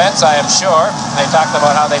York defense, I am sure. They talked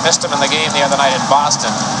about how they missed him in the game the other night in Boston.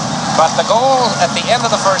 But the goal at the end of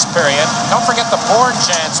the first period, don't forget the Bourne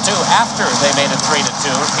chance, too, after they made it 3-2.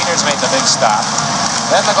 Peters made the big stop.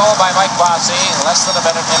 Then the goal by Mike Bossy, less than a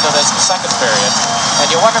minute into this second period.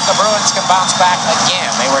 And you wonder if the Bruins can bounce back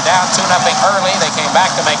again. They were down 2-0 early. They came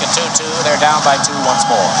back to make it 2-2. They're down by 2 once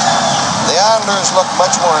more. The Islanders look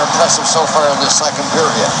much more impressive so far in this second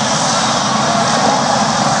period.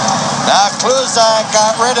 Now Kluzak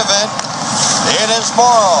got rid of it. It is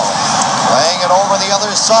Morrow. Playing it over the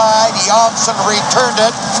other side. Johnson returned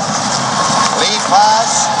it. Lead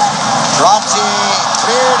pass. Trottier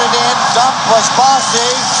cleared it in. Dump was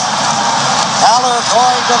Bossy. Haller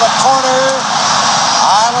going to the corner.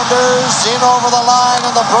 Islanders in over the line,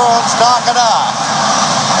 and the Bruins knock it out.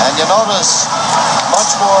 And you notice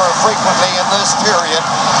much more frequently in this period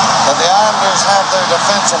that the Islanders have their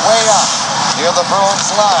defense way up near the Bruins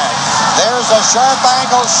line. There's a sharp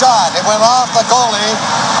angle shot. It went off the goalie,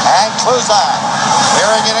 and Kluzak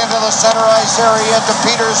clearing it into the center ice area to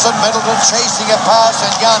Peterson. Middleton chasing a pass,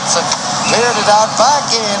 and Johnson cleared it out back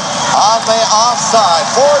in on the offside.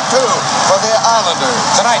 4-2 for the Islanders.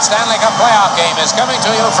 Tonight's Stanley Cup playoff game is coming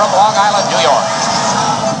to you from Long Island, New York.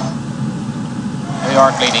 New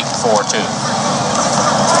York leading 4-2.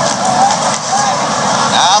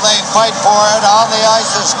 Now they fight for it. On the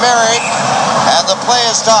ice is Merrick, and the play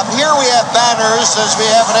is stopped. Here we have banners as we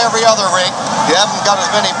have in every other rink. You haven't got as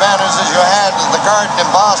many banners as you had at the Garden in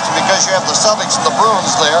Boston because you have the Celtics and the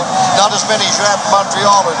Bruins there. Not as many as you have in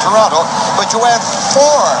Montreal or Toronto, but you have 4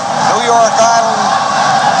 New York Island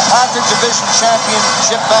Patrick Division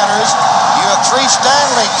Championship banners. You have 3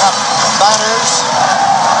 Stanley Cup banners.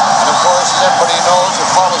 And of course, as everybody knows who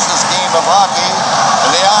follows this game of hockey,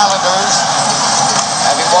 the Islanders,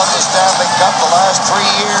 having won the Stanley Cup the last 3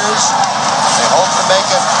 years, they Hope to make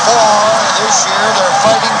it 4 this year. They're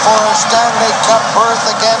fighting for a Stanley Cup berth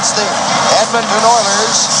against the Edmonton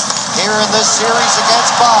Oilers here in this series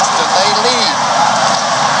against Boston. They lead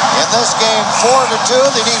in this game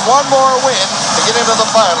 4-2. They need one more win to get into the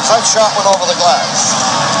finals. That shot went over the glass.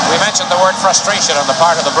 We mentioned the word frustration on the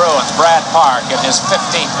part of the Bruins. Brad Park, in his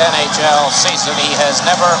 15th NHL season, he has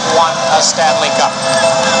never won a Stanley Cup.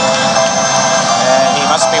 And he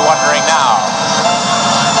must be wondering now.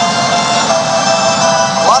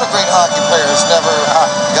 A lot of great hockey players never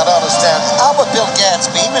got on a stand. How about Bill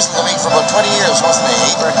Gadsby? He was in the league for about 20 years, wasn't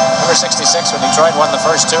he? Number 66, when Detroit won the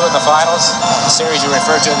first two in the finals, the series you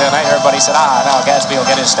referred to the other night, everybody said, now Gadsby will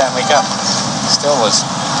get his Stanley Cup. Still was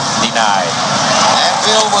denied. And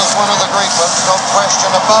Bill was one of the great ones, no question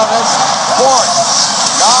about it. Bourque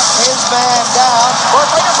knocked his man down.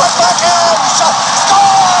 Bourque, right foot back in. Shot.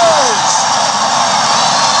 Scores!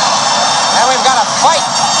 And we've got a fight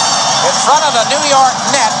in front of the New York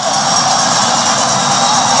net.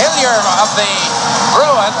 Hillier of the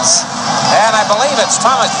Bruins, and I believe it's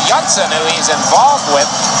Thomas Jonsson who he's involved with.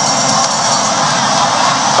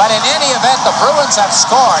 But in any event, the Bruins have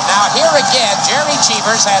scored. Now here again, Jerry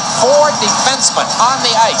Cheevers had 4 defensemen on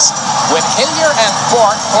the ice, with Hillier and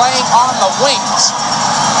Bourque playing on the wings.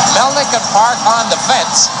 Melnick and Park on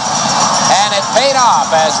defense, and it paid off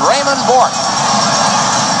as Raymond Bourque,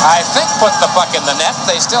 I think, put the puck in the net.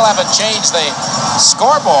 They still haven't changed the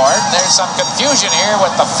scoreboard. There's some confusion here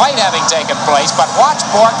with the fight having taken place, but watch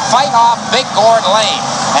Bourque fight off Big Gord Lane,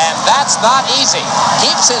 and that's not easy.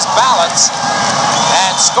 Keeps his balance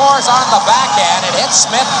and scores on the backhand. It hits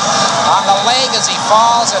Smith on the leg as he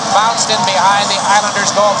falls and bounced in behind the Islanders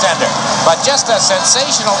goaltender. But just a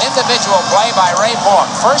sensational individual play by Ray Bourque.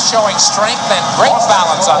 First showing strength and great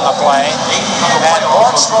balance on the play. And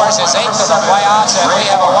Bourque scores his 8th of the playoffs, and we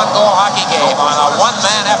have a 1-goal hockey game on a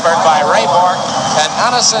one-man effort by Ray Bourque. An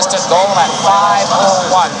unassisted goal at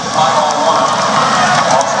 5:01.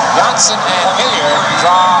 Jonsson and Hillier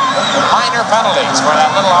draw minor penalties for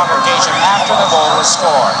that little altercation after the goal was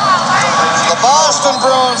scored. The Boston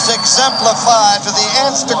Bruins exemplify to the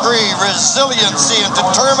nth degree resiliency and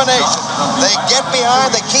determination. They get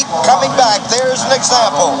behind, they keep coming back. There's an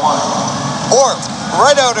example. Bourque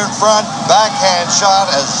right out in front, backhand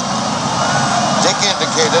shot, as Dick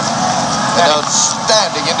indicated. An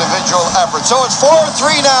outstanding individual effort. So it's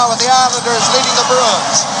 4-3 now with the Islanders leading the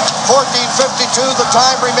Bruins. 14:52 the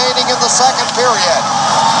time remaining in the second period.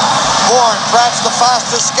 Bourne, perhaps the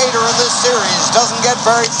fastest skater in this series, doesn't get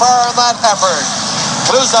very far in that effort.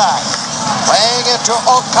 Kluzak playing it to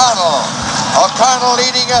O'Connell. O'Connell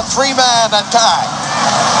leading a 3-man attack.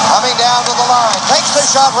 Coming down to the line. Takes the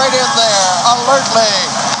shot right in there. Alertly.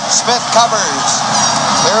 Smith covers.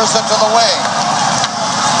 Clears it to the wing.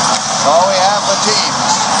 So we have the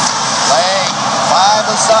teams playing 5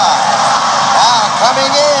 aside. Now coming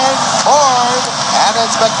in, Bourne, and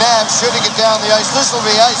it's McNabb shooting it down the ice. This will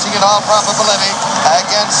be icing in all probability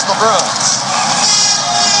against the Bruins.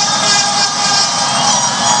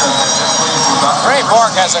 Ray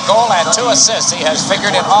Bourque has a goal and 2 assists. He has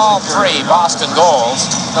figured in all 3 Boston goals.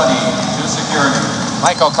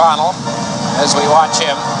 Mike O'Connell, as we watch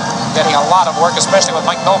him, getting a lot of work, especially with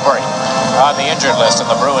Mike Milbury on the injured list in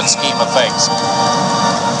the Bruins scheme of things.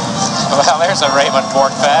 Well, there's a Raymond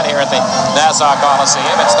Bourque fan here at the Nassau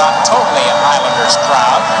Coliseum. It's not totally an Islanders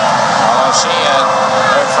crowd, although she and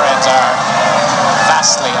her friends are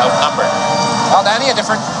vastly outnumbered. Well, Danny, a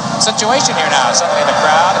different situation here now. Suddenly the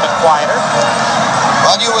crowd a bit quieter.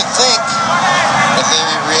 Well, you would think that the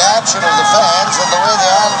reaction of the fans and the way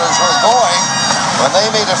the Islanders were going, when they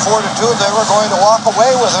made it 4-2, they were going to walk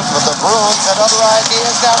away with it, but the Bruins had other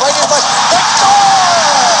ideas. Now, right in front, they score!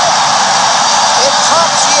 It's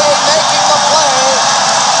Trottier making the play,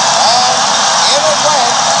 and in it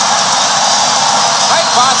went.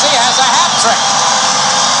 Mike Bossy has a hat trick.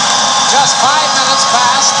 Just 5 minutes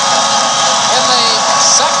passed in the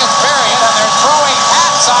second period, and they're throwing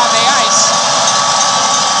hats on the ice.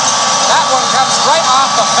 That one comes right off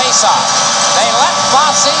the face-off. They let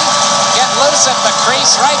Bossy get loose at the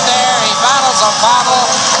crease right there. He battles O'Connell,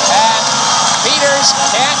 and Peters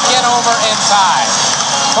can't get over in time.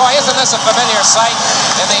 Boy, isn't this a familiar sight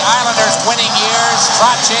in the Islanders' winning years?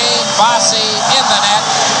 Trottier, Bossy in the net,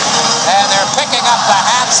 and they're picking up the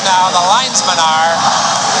hats now. The linesmen are.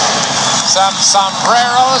 Some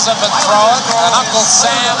sombreros have been thrown. An Uncle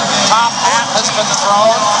Sam top hat has been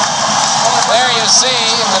thrown. There you see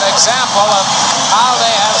an example of how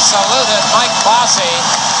they have saluted Mike Bossy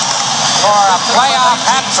for a playoff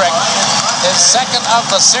hat trick, his second of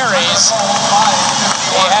the series.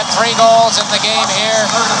 He had 3 goals in the game here,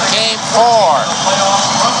 game 4.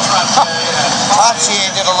 Trottier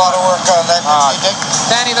did a lot of work on that, didn't he, Dick?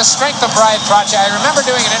 Danny, the strength of Brian Trottier. I remember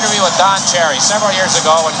doing an interview with Don Cherry several years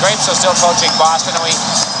ago when Grapes was still coaching Boston, and we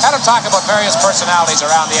had him talk about various personalities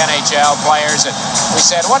around the NHL, players, and we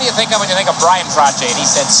said, what do you think of when you think of Brian Trottier? And he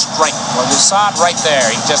said, strength. Well, you saw it right there.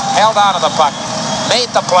 He just held on to the puck, made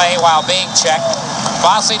the play while being checked.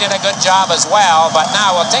 Bossy did a good job as well, but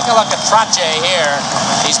now we'll take a look at Trottier here.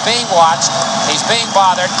 He's being watched. He's being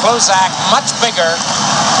bothered. Kluzak, much bigger,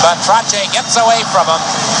 but Trottier gets away from him,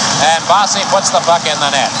 and Bossy puts the puck in the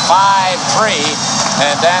net. 5-3,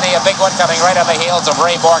 and Danny, a big one coming right on the heels of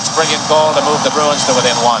Ray Bourque's brilliant goal to move the Bruins to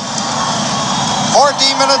within 1.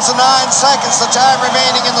 14 minutes and 9 seconds, the time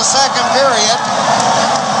remaining in the second period.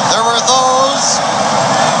 There were those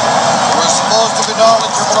who were supposed to be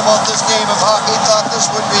knowledgeable about this game of hockey, thought this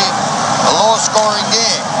would be a low-scoring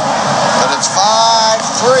game. But it's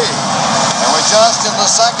 5-3, and we're just in the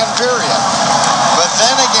second period. But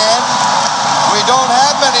then again, we don't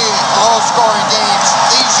have many low-scoring games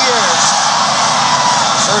these years.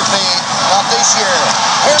 Certainly not this year.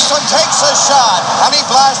 Pearson takes a shot, and he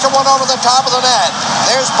blasted one over the top of the net.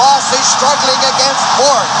 There's Bossy struggling against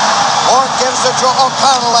Bourque. Bourque gives it to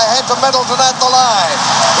O'Connell ahead to Middleton at the line.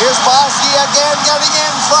 Here's Bossy again getting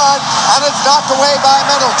in front, and it's knocked away by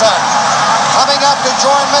Middleton. Coming up to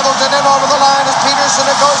join Middleton in over the line is Peterson.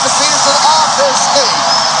 It goes to Peterson off his skate.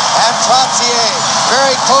 And Trottier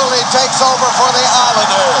very coolly takes over for the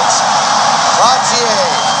Islanders. Trottier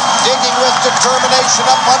digging with determination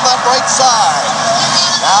up on that right side.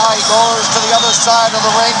 Now he goes to the other side of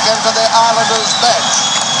the rink and to the Islanders bench.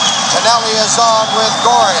 Kennelly is on with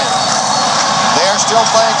Goring. They're still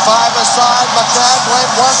playing 5-a-side. McNabb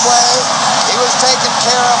went one way. He was taken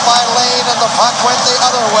care of by Lane, and the puck went the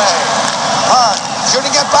other way. Park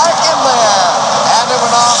shooting it back in there. And it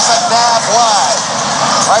went off McNabb wide.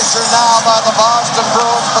 Pressure now by the Boston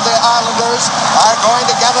Bruins, but the Islanders are going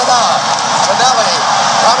to get it on. Kennelly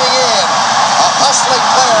coming in. A hustling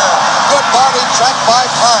player. Good body check by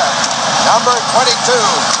Park. Number 22.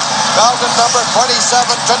 Belgian number 27,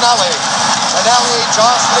 Kennelly. Kennelly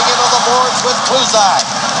jostling into the boards with Kluzak.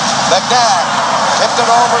 McNabb tipped it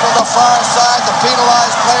over to the far side. The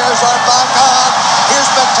penalized players are back on.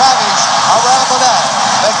 Here's McTavish around the net.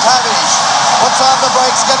 McTavish puts on the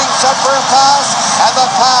brakes, getting set for a pass, and the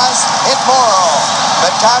pass hit Morrow.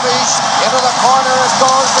 McTavish into the corner. It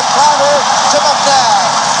goes to Crowder to McNabb.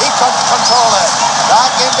 He couldn't control it.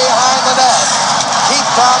 Back in behind the net. Keith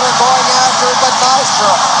Crowder going after it, but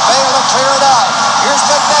Nystrom failed to clear it out. Here's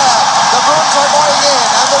McNabb. The Bruins are going in,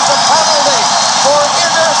 and there's a penalty for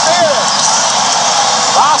interference.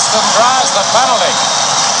 Boston draws the penalty.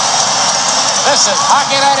 This is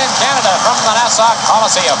Hockey Night in Canada from the Nassau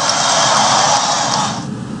Coliseum.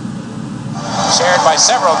 Shared by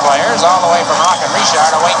several players, all the way from Rock and Richard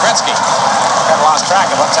to Wayne Gretzky. Kind of lost track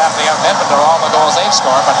of what's happening out in Edmonton, all the goals they've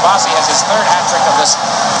scored, but Bossy has his third hat trick of this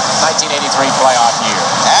 1983 playoff year.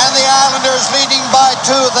 And the Islanders leading by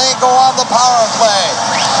 2. They go on the power play.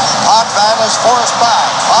 Potvin is forced back.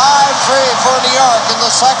 5-3 for New York in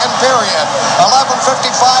the second period.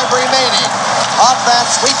 11:55 remaining. Potvin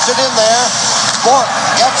sweeps it in there. Bourque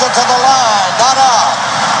gets it to the line. Not out.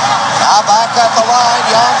 Now back at the line.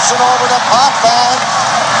 Janssen over to Potvin.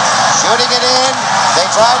 Shooting it in. They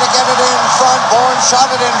tried to get it in front. Bourne shot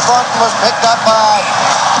it in front and was picked up by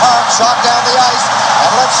Park. Shot down the ice.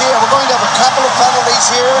 And let's see, we're going to have a couple of penalties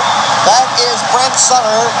here. That is Brent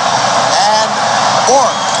Sutter and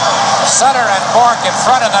Bourque. Sutter and Bourque in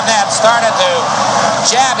front of the net started to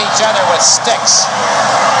jab each other with sticks.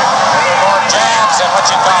 More jabs than what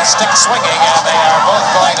you call stick swinging, and they are both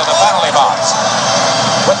going to the penalty box.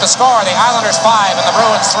 With the score, the Islanders 5 and the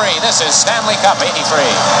Bruins 3. This is Stanley Cup 83.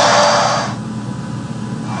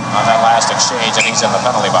 On that last exchange, and he's in the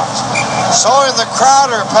penalty box. So in the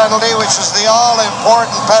Crowder penalty, which is the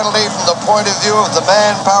all-important penalty from the point of view of the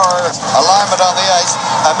manpower alignment on the ice,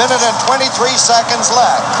 1 minute and 23 seconds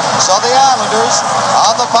left. So the Islanders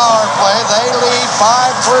on the power play, they lead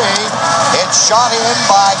 5-3. It's shot in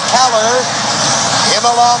by Keller. In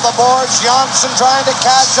along the boards, Janssen trying to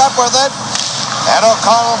catch up with it. And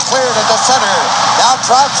O'Connell cleared it to center. Now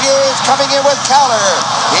Trottier is coming in with Keller.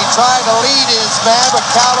 He tried to lead his man, but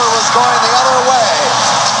Keller was going the other way.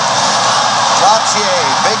 Trottier,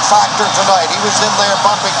 big factor tonight. He was in there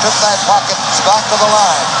bumping, took that pocket back to the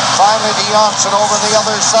line. Finally to Janssen over the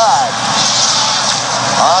other side.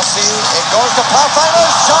 See, it goes to Potvin, a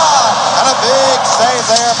shot! And a big save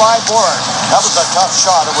there by Bourque. That was a tough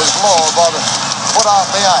shot. It was low, about a foot off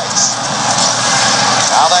the ice.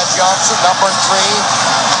 Now that's Janssen, number 3.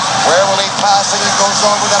 Where will he pass it? It goes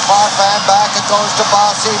over to Parkman. Back it goes to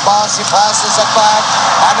Bossy. Bossy passes it back.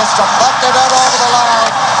 And it's deflected out over the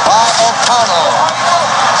line by O'Connell.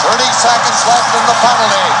 30 seconds left in the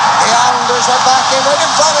penalty. The Islanders are back in right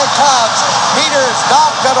in front of Cubs. Peters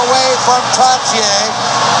knocked it away from Trottier,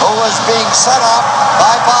 who was being set up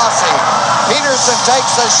by Bossy. Peterson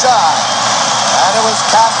takes a shot. And it was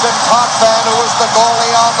Captain Parkman who was the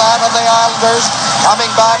goalie on that, and the Islanders coming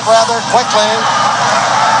back rather quickly.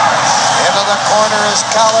 Into the corner is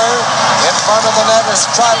Keller. In front of the net is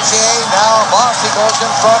Trottier. Now Bossy goes in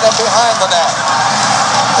front and behind the net.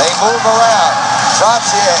 They move around.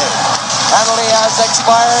 Trottier. Penalty has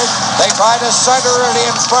expired. They try to center it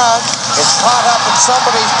in front. It's caught up in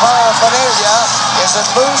somebody's paraphernalia. Is it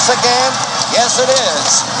loose again? Yes, it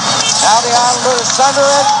is. Now the Islanders center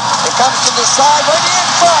it. It comes to the side, right in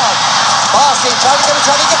front. Bossy trying to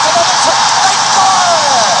get to another shot. They score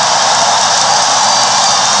it!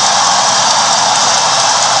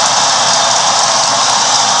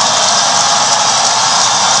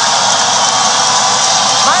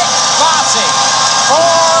 Mike Bossy, 4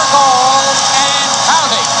 goals and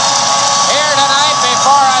counting. Here tonight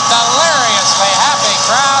before a deliriously happy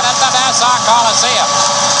crowd at the Nassau Coliseum.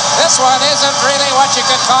 This one isn't really what you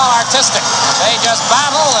could call artistic. They just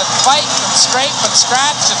battle and fight and scrape and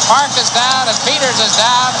scratch, and Park is down and Peters is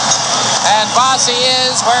down, and Bossy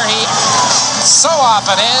is where he so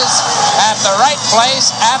often is, at the right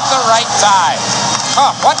place at the right time.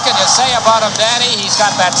 Oh, what can you say about him, Danny? He's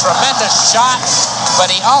got that tremendous shot,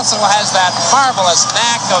 but he also has that marvelous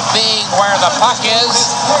knack of being where the puck is,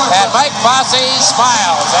 and Mike Bossy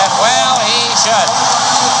smiles, and well, he should.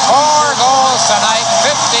 4 goals tonight,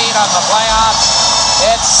 15 on the playoffs.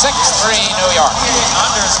 It's 6-3 New York.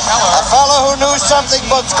 Anders Keller. A fellow who knew something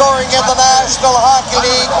but scoring in the National Hockey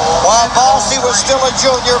League, while Bossy was still a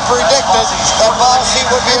junior, predicted that Bossy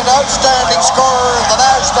would be an outstanding scorer in the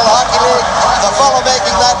National Hockey League. The fellow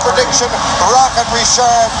making that prediction, Rocket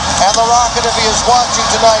Richard, and the Rocket, if he is watching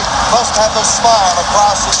tonight, must have a smile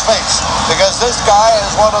across his face, because this guy is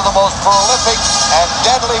one of the most prolific and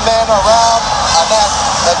deadly men around a net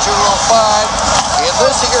that you will find in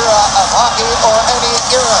this era of hockey or any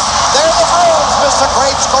era. There the Bruins missed a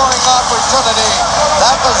great scoring opportunity.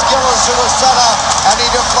 That was Gillis who was set up, and he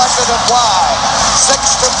deflected it wide.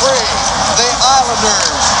 6-3. The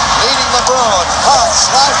Islanders leading the Bruins. Park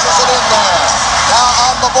slashes it in there. Now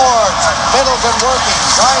on the boards. Middleton working,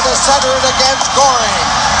 trying to center it against Goring.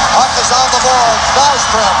 Puck is on the boards.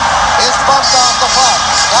 Nystrom is bumped off the puck.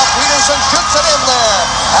 Now Peterson shoots it in there,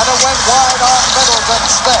 and it went wide off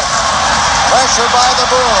Middleton's stick. Pressure by the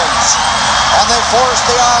Bruins, and they forced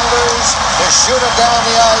the Islanders to shoot it down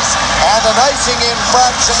the ice, and an icing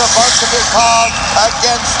infraction about to be called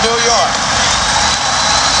against New York.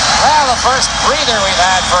 Well, the first breather we've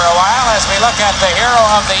had for a while as we look at the hero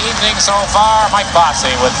of the evening so far, Mike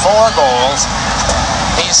Bossy, with 4 goals.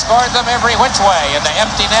 He scored them every which way, in the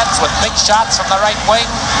empty nets with big shots from the right wing,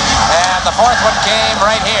 and the 4th one came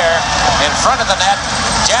right here in front of the net,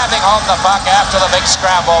 jabbing home the puck after the big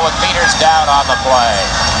scramble with Peters down on the play.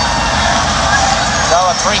 So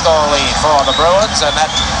a 3-goal lead for the Bruins, and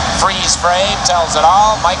that freeze frame tells it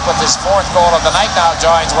all. Mike with his 4th goal of the night now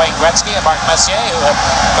joins Wayne Gretzky and Mark Messier, who have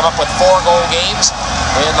come up with 4-goal games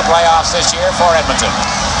in the playoffs this year for Edmonton.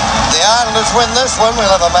 The Islanders win this one.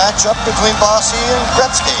 We'll have a matchup between Bossy and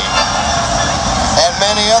Gretzky, and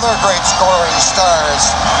many other great scoring stars.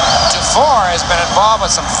 Dufour has been involved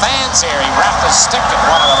with some fans here. He wrapped his stick in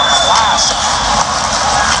one of them on the glass.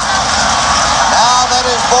 Now that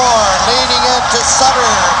is Bourne leading it to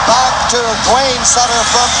Sutter. Back to Dwayne Sutter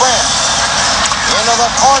from Brent. Into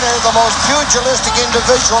the corner, the most pugilistic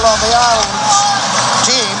individual on the Islanders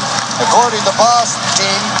team, according to the Boston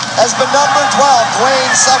team, has been number 12,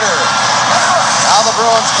 Dwayne Sutter. Now the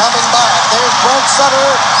Bruins coming back. There's Brent Sutter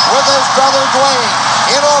with his brother Dwayne.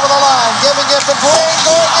 In over the line, giving it to Dwayne,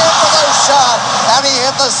 going in for the shot, and he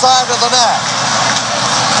hit the side of the net.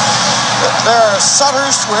 There are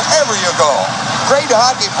Sutters wherever you go. Great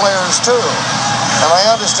hockey players, too. And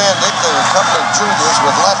I understand, Dick, there are a couple of juniors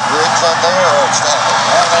with Lethbridge, and they are outstanding.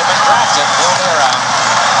 Well, they've been drafted. They'll be around.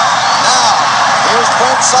 Now, here's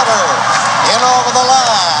Brent Sutter. In over the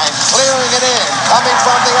line, clearing it in, coming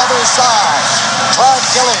from the other side. Clark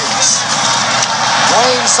Gillies.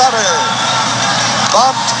 Dwayne Sutter.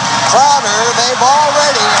 Bumped Crowder. They've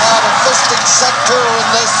already had a fisting set too in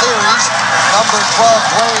this series. Number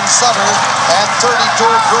 12, Dwayne Sutter, and 32,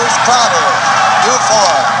 Bruce Crowder.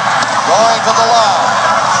 Dufour going to the line.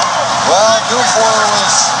 Well, Dufour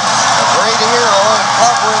was a great hero in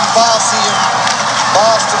covering Bossy in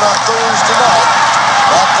Boston on Thursday night.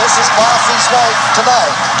 But this is Bossy's night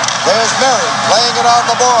tonight. There's Mary laying it on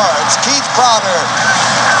the boards. Keith Crowder.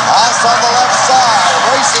 Pass on the left side.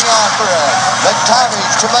 Racing after it.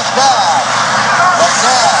 McTavish to McNabb.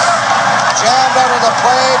 McNabb jammed out of the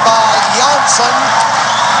play by Janssen.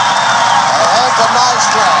 Ahead to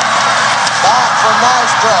Nystrom. Back for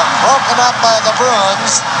Nystrom. Broken up by the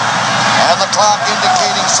Bruins. And the clock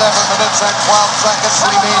indicating 7 minutes and 12 seconds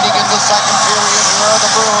remaining in the second period. Here are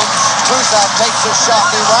the Bruins. Trusak takes a shot.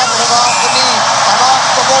 They rattle it off the knee and off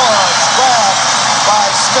the boards. Grabbed by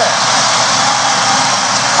Smith.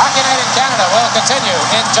 Hockey Night in Canada will continue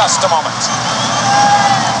in just a moment.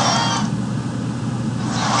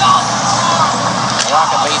 The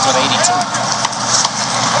Rocket leads with 82.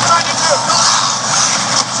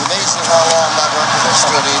 It's amazing how long that record has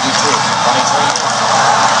stood, 82. 23 years.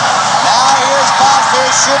 Now here's Foster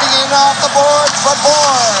shooting in off the boards for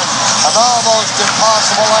Bourne. An almost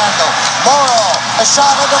impossible angle. Morrow, a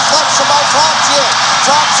shot of deflection by Trottier.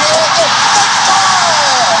 Trottier, they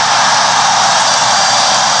score!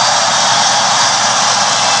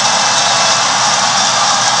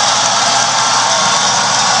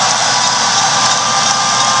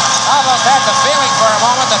 Almost had the feeling for a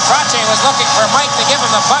moment that Trottier was looking for Mike to give him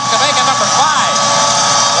the puck to make it number 5.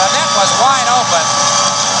 The net was wide open.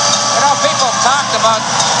 You know, people talked about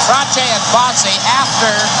Trottier and Bossy after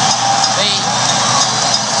the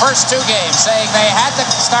first 2 games, saying they had to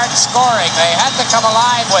start scoring. They had to come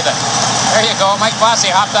alive with it. There you go. Mike Bossy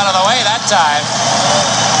hopped out of the way that time.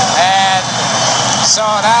 And so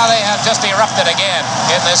now they have just erupted again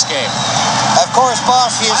in this game. Of course,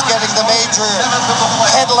 Bossy is getting the major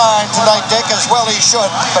headline tonight, Dick, as well he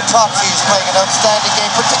should. But Trottier is playing an outstanding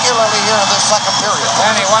game, particularly here in the second period.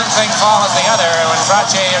 Danny, one thing follows the other, and when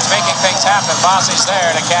Trottier is making things happen, Bossy's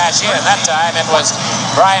there to cash in. That time it was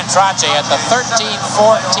Brian Trottier at the 13-14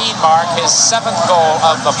 mark, his 7th goal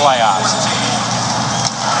of the playoffs.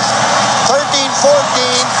 13-14,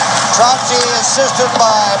 Trottier assisted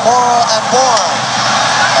by Morrow and Bourne.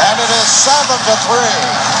 And it is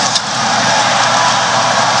 7-3.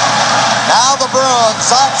 Now the Bruins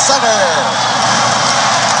at center.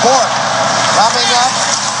 Bourne coming up.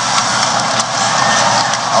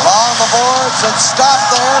 Along the boards, it's stopped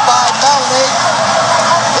there by Melnick.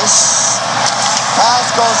 This pass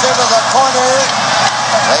goes into the corner.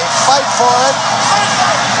 They fight for it.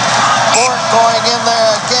 Bourne going in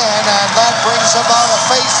there again, and that brings about a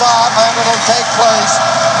face-off, and it'll take place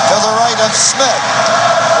to the right of Smith.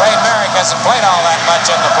 Wayne Merrick hasn't played all that much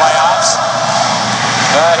in the playoffs,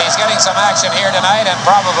 but he's getting some action here tonight and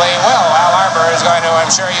probably will. Al Arbour is going to,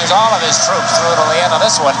 I'm sure, use all of his troops through to the end of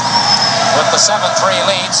this one with the 7-3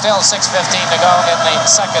 lead. Still 6:15 to go in the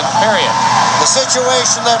second period. The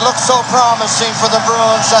situation that looked so promising for the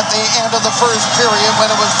Bruins at the end of the first period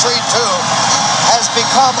when it was 3-2 has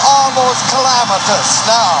become almost calamitous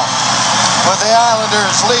now, with the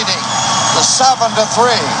Islanders leading the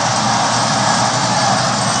 7-3.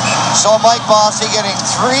 So Mike Bossy getting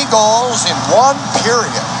 3 goals in 1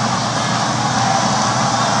 period.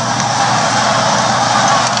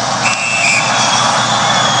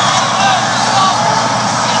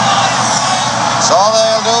 So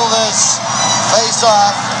they'll do this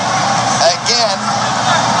face-off again.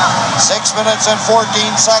 6 minutes and 14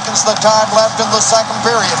 seconds, the time left in the second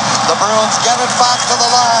period. The Bruins get it back to the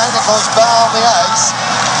line. It goes down the ice.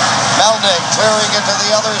 Melnick clearing it to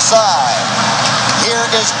the other side. Here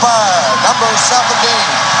is Barr, number 17.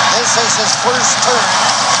 This is his first turn.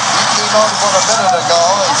 He came out about a minute ago.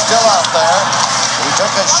 He's still out there. He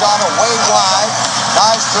took a shot away wide.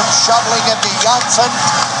 Nystrom shoveling it to Janssen.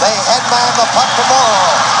 They headman the puck to Morrow.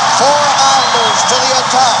 4 Islanders to the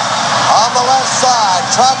attack. On the left side,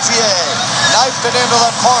 Trottier knifed it into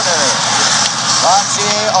the corner.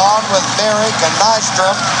 Trottier on with Merrick and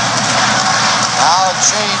Nystrom. Now a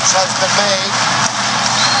change has been made.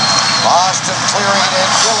 Boston clearing it in.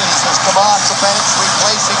 Gillies has come off the bench,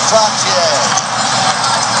 replacing Trottier.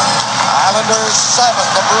 Islanders 7,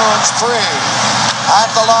 the Bruins 3. At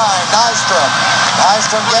the line, Nystrom.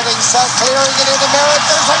 Nystrom getting set, clearing it into Merrick.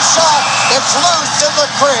 There's a shot. It's loose in the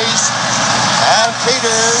crease. And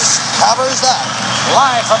Peters covers that.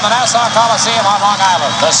 Live from the Nassau Coliseum on Long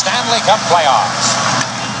Island, the Stanley Cup playoffs.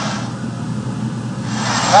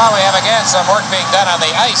 Well, we have again some work being done on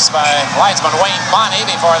the ice by linesman Wayne Bonney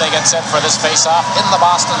before they get set for this face-off in the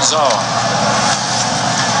Boston zone.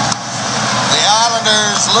 The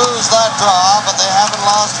Islanders lose that draw, but they haven't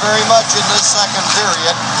lost very much in this second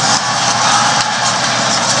period.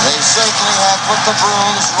 They certainly have put the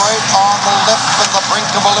Bruins right on the lip and the brink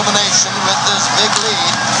of elimination with this big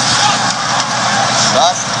lead.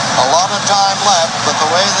 Not a lot of time left, but the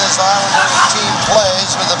way this Islanders team plays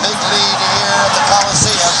with a big lead here at the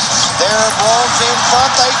Coliseum, There rolls in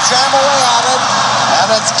front. They jam away on it, and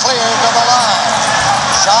it's cleared to the line.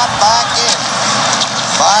 Shot back in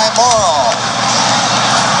by Morrow.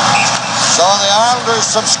 So the Islanders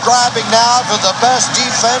subscribing now to the best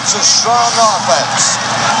defense is strong offense.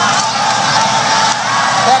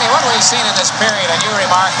 Danny, what we've seen in this period, and you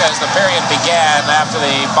remarked as the period began after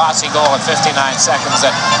the Bossy goal at 59 seconds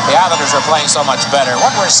that the Islanders were playing so much better.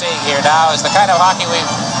 What we're seeing here now is the kind of hockey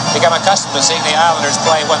we've become accustomed to seeing the Islanders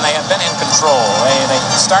play when they have been in control. They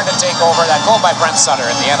start to take over. That goal by Brent Sutter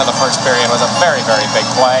at the end of the first period was a very, very big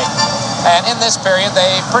play. And in this period,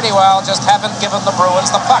 they pretty well just haven't given the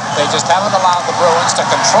Bruins the puck. They just haven't allowed the Bruins to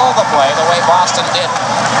control the play the way Boston did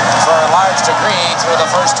for a large degree through the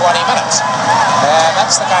first 20 minutes. And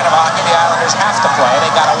that's the kind of hockey the Islanders have to play.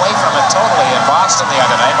 They got away from it totally in Boston the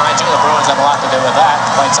other night. Mind you, the Bruins had a lot to do with that.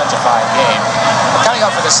 Played such a fine game. But coming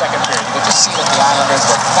up for the second period, you could just see that the Islanders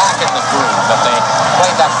were back in the groove, that they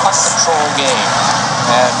played that puck control game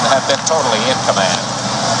and have been totally in command.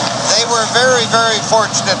 They were very, very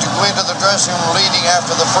fortunate to go into the dressing room leading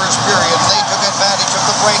after the first period. They took advantage of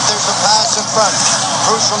the break. There's a pass in front.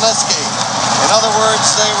 Krushelnicki. In other words,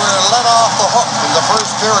 they were let off the hook in the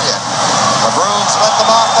first period. The Bruins let them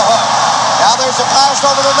off the hook. Now there's a pass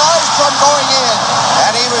over to Nystrom going in,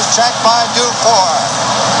 and he was checked by Dufour.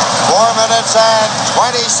 4 minutes and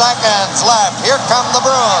 20 seconds left. Here come the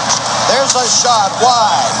Bruins. There's a shot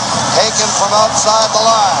wide, taken from outside the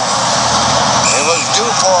line. It was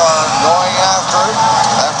Dufour going after it.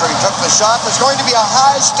 After he took the shot, there's going to be a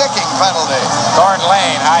high-sticking penalty. Gordon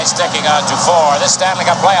Lane, high-sticking on Dufour. This Stanley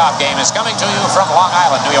Cup playoff game is coming to you from Long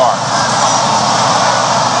Island, New York.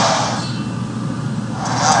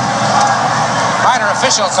 Minor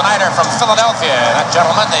officials tonight are from Philadelphia. That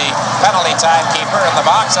gentleman, the penalty timekeeper in the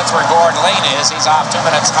box, that's where Gordon Lane is. He's off 2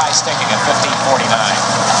 minutes high-sticking at 15:49.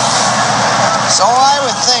 So I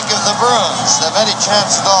would think if the Bruins have any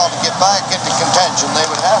chance at all to get back into contention, they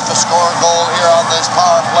would have to score a goal here on this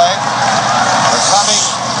power play. They're coming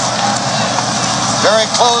very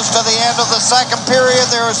close to the end of the second period.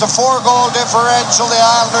 There is a 4-goal differential. The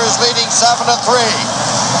Islanders leading 7-3.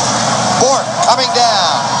 Bourque coming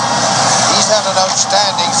down. He's had an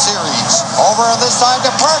outstanding series. Over on this side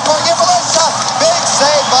to Park going in for that shot. Big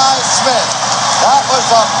save by Smith. That was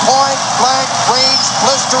a point-blank range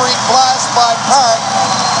blistering blast by Park,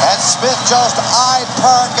 and Smith just eyed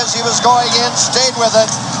Park as he was going in, stayed with it,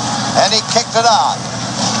 and he kicked it out.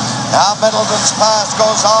 Now Middleton's pass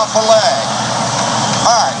goes off a leg.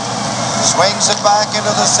 Park swings it back into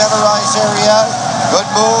the center ice area. Good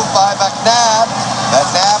move by McNabb.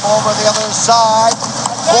 McNabb over the other side.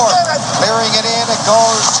 Bourque clearing it in. It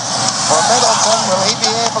goes for Middleton. Will he be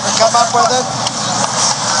able to come up with it?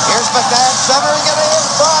 Here's McNabb centering it in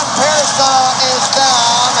front. Pearson is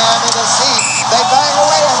down, and it is he. They bang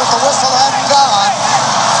away at it. The whistle hadn't gone.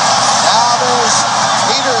 Now there's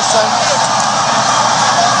Peterson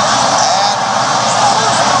and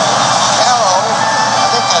Carroll. I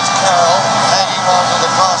think that's Carroll hanging on to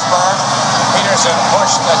the crossbar. Peterson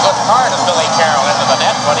pushed a good part of Billy Carroll into the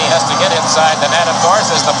net, but he has to get inside the net, of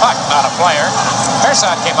course, as the puck, not a player.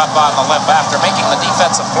 Pearson came up on the limp after making the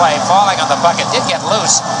defensive play, falling on the puck. It did get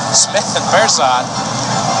loose. Smith and Pearson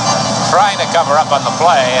trying to cover up on the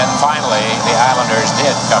play, and finally the Islanders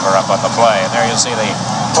did cover up on the play. And there you see the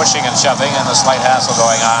pushing and shoving and the slight hassle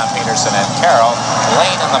going on. Peterson and Carroll.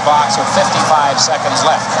 Lane in the box with 55 seconds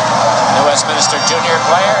left. New Westminster junior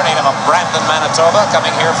player, native of Brandon, Manitoba,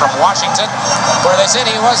 coming here from Washington, where they said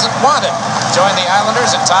he wasn't wanted. Joined the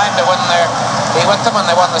Islanders in time to win he went them when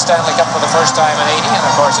they won the Stanley Cup for the first time in '80, and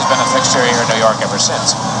of course has been a fixture here in New York ever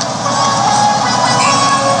since.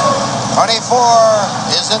 24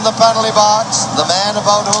 is in the penalty box. The man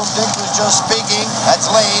about whom Dick was just speaking, that's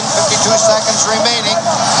Lane. 52 seconds remaining.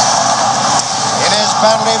 In his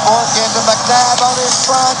penalty, Bourque into McNabb out in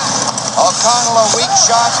front. O'Connell, a weak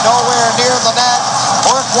shot, nowhere near the net.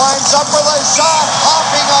 Bourque winds up with a shot,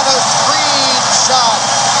 hopping on a screen shot.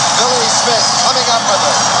 Billy Smith coming up with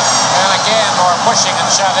it. And again, more pushing and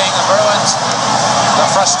shoving. The Bruins, the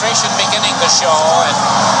frustration beginning to show, and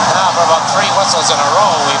now for about 3 whistles in a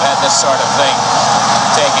row, we've had this sort of thing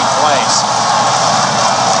taking place.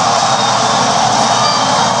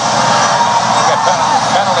 We get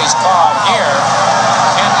penalties called here.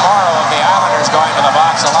 Ken Morrow of the Islanders going to the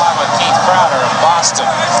box along with Keith Crowder of Boston.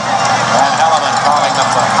 Van Helleman calling them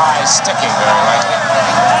for high sticking, very likely.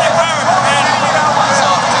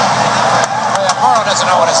 Morrow doesn't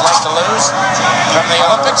know what it's like to lose. from the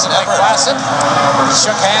Olympics in Lake Placid. He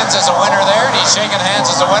shook hands as a winner there, and he's shaking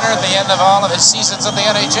hands as a winner at the end of all of his seasons in the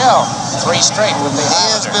NHL. 3 straight with the He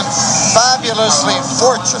has been fabulously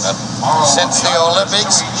fortunate since the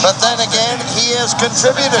Olympics, but then again, he has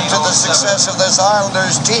contributed to the success of this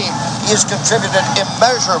Islanders team. He has contributed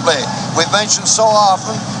immeasurably. We've mentioned so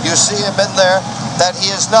often, you see him in there, that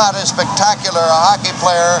he is not as spectacular a hockey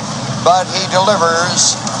player, but he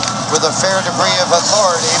delivers with a fair degree of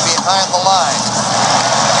authority behind the line.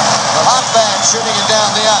 The hot band shooting it down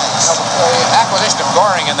the ice. The acquisition of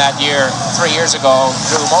Goring in that year, 3 years ago,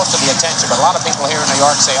 drew most of the attention, but a lot of people here in New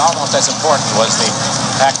York say almost as important was the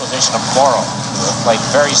acquisition of Morrow, who played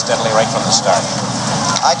very steadily right from the start.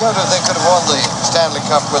 I doubt if they could have won the Stanley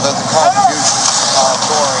Cup without the contributions of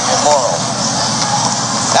Goring and Morrow.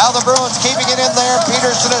 Now the Bruins keeping it in there.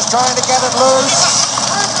 Peterson is trying to get it loose.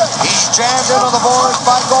 He's jammed into the boards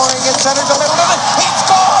by Goring. It's centered to Middleton. He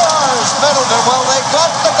scores! Middleton, well, they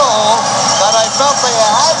got the goal that I felt they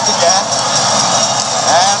had to get.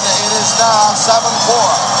 And it is now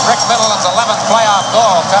 7-4. Rick Middleton's 11th playoff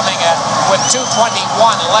goal coming with 2:21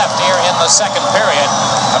 left here in the second period.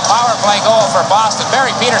 A power play goal for Boston.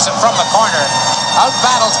 Barry Peterson from the corner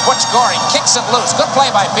out-battles Butch Goring, kicks it loose. Good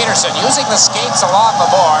play by Peterson, using the skates along the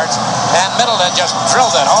boards, and Middleton just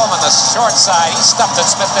drilled it home on the short side. He stuffed it.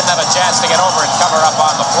 Smith didn't have a chance to get over and cover up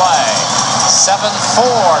on the play.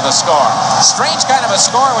 7-4 the score. Strange kind of a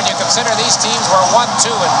score when you consider these teams were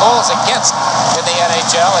 1-2 in goals against in the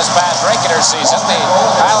NHL this past regular season. The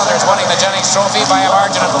Islanders winning the Jennings Trophy by a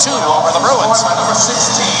margin of 2 over the Bruins. By number 16,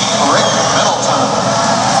 Rick Middleton.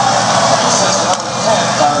 Assist number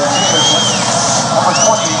 10, Barry Peterson. Number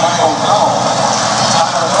 20, Michael Powell.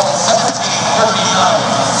 Time of the goal,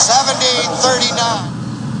 17-39.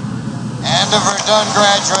 Andover-Dunn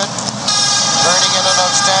graduate, turning in an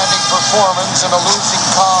outstanding performance in a losing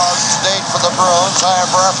cause to date for the Bruins. I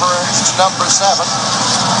have referenced number 7,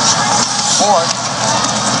 Ford,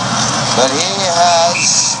 but he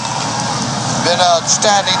has been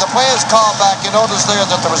outstanding. The play is called back. You notice there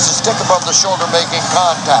that there was a stick above the shoulder making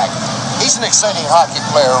contact. He's an exciting hockey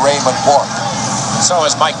player, Raymond Bourque. So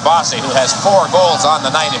is Mike Bossy, who has 4 goals on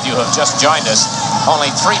the night, if you have just joined us.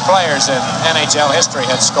 Only 3 players in NHL history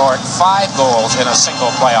had scored 5 goals in a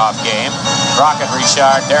single playoff game. Crockett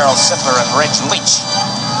Richard, Darryl Sittler, and Reg Leach.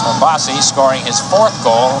 Bossy scoring his 4th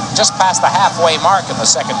goal just past the halfway mark in the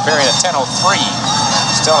second period at 10:03.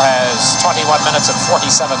 Still has 21 minutes and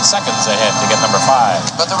 47 seconds ahead to get number 5.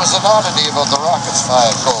 But there was an oddity about the Rockets'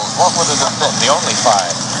 5 goals. What would it have been? The only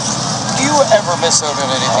 5. Do you ever miss out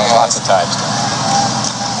on anything Lots else? of times.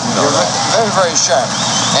 You're very, very sharp.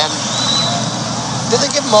 And did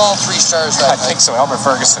they give them all 3 stars that night? I think so. Elmer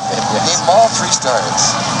Ferguson did, yes. Gave them all 3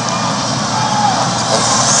 stars.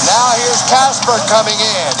 Now here's Casper coming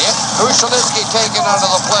in. Kushelinsky taken out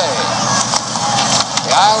of the play.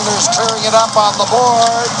 The Islanders clearing it up on the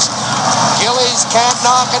boards. Gillies can't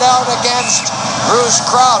knock it out against Bruce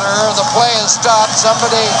Crowder. The play is stopped.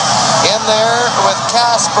 Somebody in there with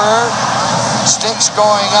Casper. Sticks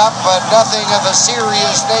going up, but nothing of a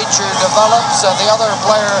serious nature develops. And the other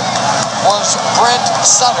player was Brent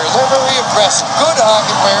Sutter. They're very aggressive. Good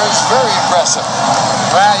hockey players, very aggressive.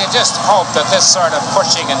 Well, you just hope that this sort of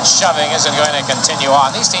pushing and shoving isn't going to continue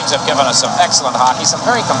on. These teams have given us some excellent hockey, some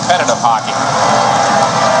very competitive hockey.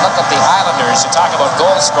 Look at the Islanders. You talk about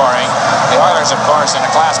goal scoring. The Oilers, of course, in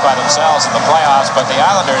a class by themselves in the playoffs, but the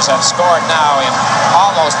Islanders have scored now in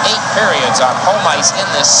almost 8 periods on home ice in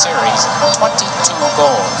this series. 22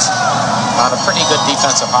 goals on a pretty good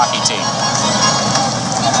defensive hockey team.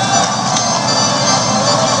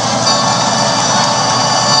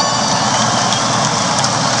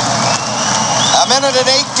 A minute and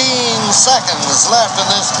 18 seconds left in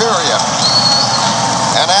this period.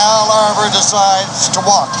 And Al Arbour decides to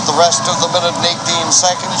walk the rest of the minute and 18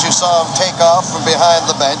 seconds. You saw him take off from behind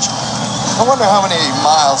the bench. I wonder how many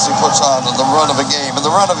miles he puts on in the run of a game, in the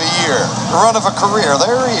run of a year, the run of a career.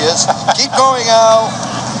 There he is. Keep going, Al.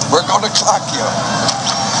 We're going to clock you.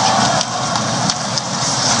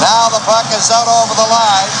 Now the puck is out over the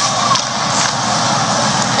line.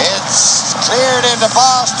 It's cleared into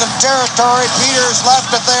Boston territory. Peters left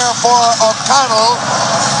it there for O'Connell.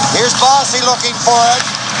 Here's Bossy looking for it.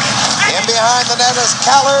 In behind the net is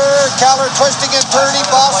Keller. Keller twisting and turning.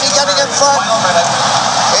 Bossy getting in front.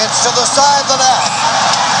 It's to the side of the net.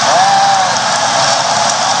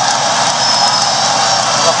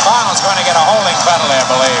 And O'Connell's going to get a holding penalty, I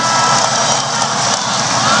believe.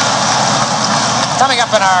 Coming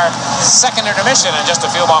up in our second intermission in just a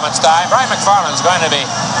few moments' time, Brian McFarland's going to be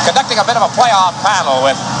conducting a bit of a playoff panel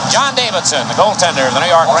with John Davidson, the goaltender of the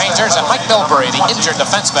New York Rangers, and Mike Milbury, the injured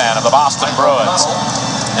defenseman of the Boston Bruins.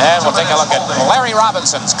 And we'll take a look at Larry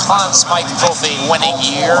Robinson's Conn Smythe Trophy winning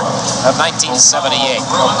year of 1978.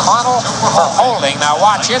 O'Connell for holding. Now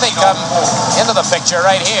watch, here they come into the picture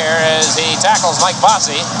right here as he tackles Mike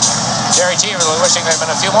Bossy. Jerry Cheever was wishing there had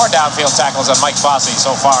been a few more downfield tackles on Mike Bossy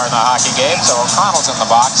so far in the hockey game. So O'Connell's in the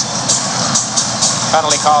box.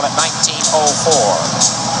 Penalty called at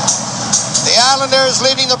 19:04. The Islanders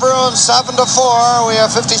leading the Bruins 7-4. We are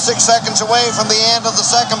 56 seconds away from the end of the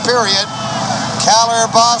second period. Keller,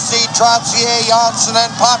 Bossy, Trottier, Janssen, and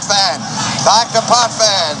Potvin. Back to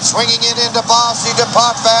Potvin, swinging it into Bossy to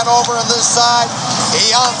Potvin over on this side.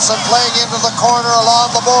 Janssen playing into the corner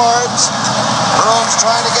along the boards. Bruins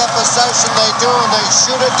trying to get possession. They do, and they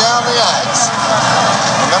shoot it down the ice.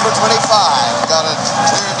 Number 25 got it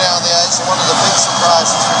cleared down the ice, and one of the big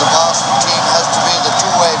surprises for the Boston team has to be the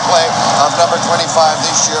two-way play of number 25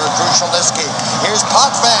 this year, Krushelnyski. Here's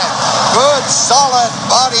Potvin. Good, solid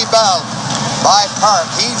body belt by Park.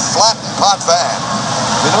 He flattened Potvin.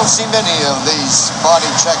 We don't see many of these body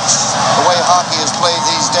checks the way hockey is played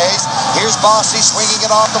these days. Here's Bossy swinging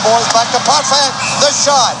it off the boards back to Potvin. The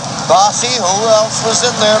shot. Bossy, who else was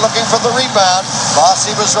in there looking for the rebound?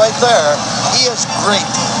 Bossy was right there. He has great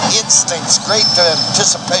instincts, great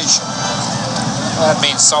anticipation. That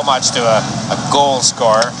means so much to a goal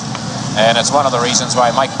scorer. And it's one of the reasons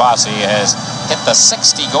why Mike Bossy has hit the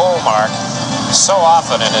 60-goal mark so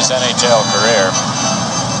often in his NHL career.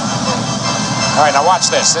 All right, now watch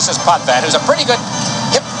this. This is Potvin, who's a pretty good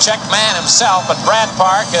hip-check man himself, but Brad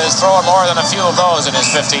Park has thrown more than a few of those in his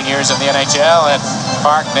 15 years in the NHL, and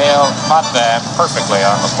Park nailed Potvin perfectly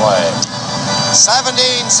on the play. 17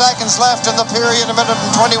 seconds left in the period, a minute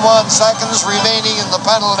and 21 seconds remaining in the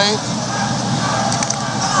penalty.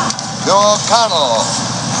 To O'Connell.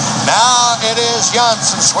 Now it is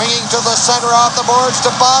Janssen swinging to the center off the boards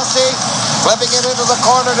to Bossy, flipping it into the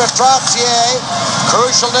corner to Trottier.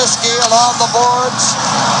 Krushelnyski along the boards,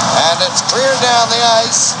 and it's cleared down the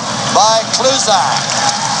ice by Kluzak.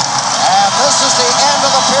 And this is the end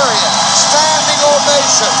of the period. Standing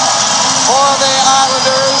ovation for the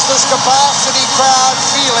Islanders. This capacity crowd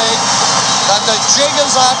feeling that the jig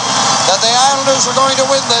is up, that the Islanders are going to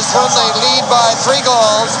win this one. They lead by 3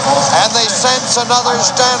 goals, and they sense another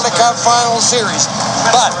Stanley Cup Final Series.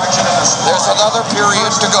 But there's another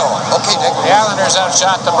period to go. Okay, Nick. The Islanders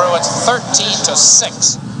outshot the Bruins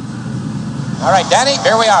 13-6. All right, Danny,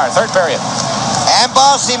 here we are, third period. And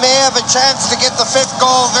Bossy may have a chance to get the 5th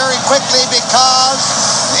goal very quickly because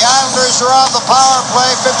the Islanders are on the power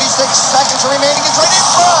play. 56 seconds remaining. It's right in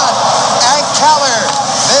front. And Keller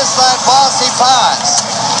missed that Bossy pass.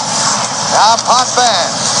 Now Potvin.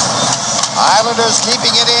 Islanders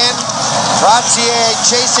keeping it in. Trottier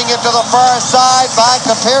chasing it to the far side. Back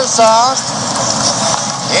to Pearson.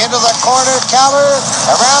 Into the corner. Keller.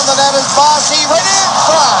 Around the net is Bossy. Right in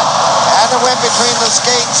front. And it went between the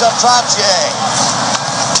skates of Trottier.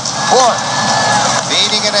 Bourque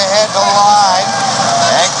feeding it ahead to the line.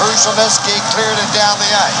 And Krushelnyski cleared it down the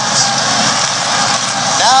ice.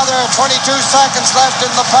 Now there are 22 seconds left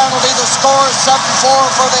in the penalty. The score is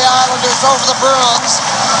 7-4 for the Islanders over the Bruins.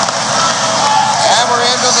 And we're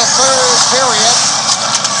into the third period.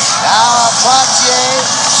 Now Trottier.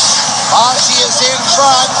 Bossy is in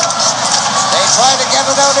front. They try to get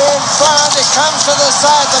it out in front. It comes to the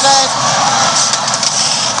side of the net.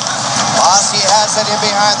 Bossy has it in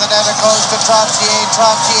behind the net. It goes to Trottier.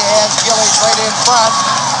 Trottier has Gillies right in front.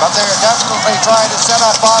 But they're definitely trying to set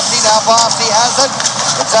up Bossy. Now Bossy has it.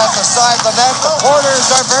 It's at the side of the net. The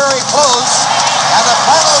quarters are very close. And a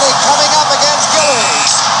penalty coming up against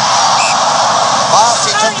Gillies.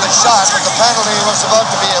 Bossy took the shot, but the penalty was about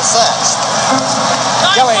to be assessed.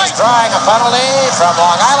 Gillies drawing a penalty from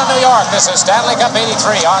Long Island, New York. This is Stanley Cup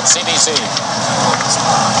 83 on CBC.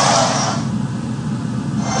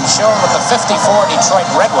 He's shown with the 54 Detroit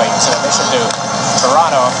Red Wings in addition to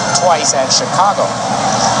Toronto twice and Chicago.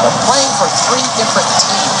 But playing for 3 different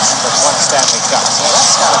teams that won Stanley Cup. So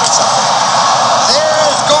that's got to be something.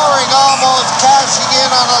 There's Goring almost cashing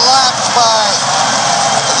in on a lapse by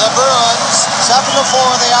the Bruins. 7-4,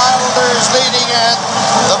 the Islanders leading, and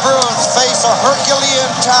the Bruins face a Herculean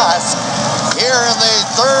task here in the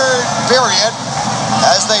third period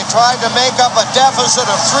as they tried to make up a deficit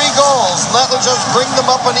of 3 goals. That will just bring them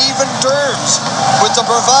up on even terms with the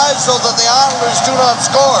proviso that the Islanders do not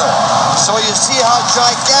score. So you see how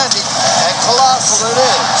gigantic and colossal it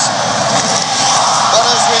is. But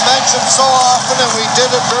as we mentioned so often, and we did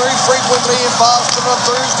it very frequently in Boston on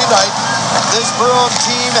Thursday night, this Bruin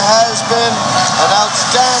team has been an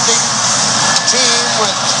outstanding team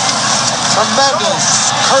with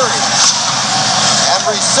tremendous courage and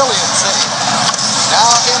resiliency. Now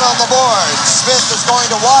in on the board. Smith is going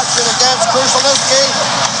to watch it against Krushelnicki.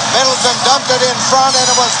 Middleton dumped it in front, and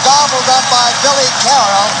it was gobbled up by Billy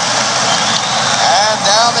Carroll. And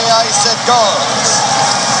down the ice it goes.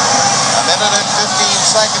 A minute and 15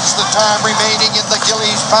 seconds the time remaining in the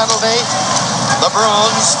Gillies penalty. The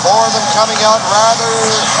Bruins, four of them coming out rather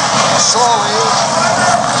slowly.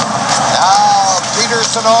 Now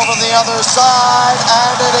Peterson over the other side,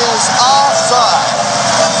 and it is offside.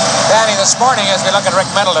 Danny, this morning as we look at Rick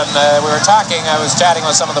Middleton, we were talking, I was chatting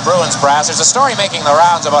with some of the Bruins brass. There's a story making the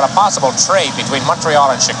rounds about a possible trade between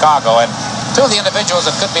Montreal and Chicago, and two of the individuals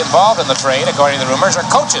that could be involved in the trade, according to the rumors, are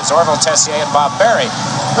coaches, Orville Tessier and Bob Barry.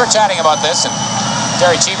 We were chatting about this, and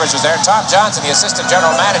Jerry Cheevers was there. Tom Johnson, the assistant general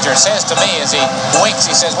manager, says to me as he winks,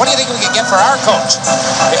 he says, "What do you think we could get for our coach?"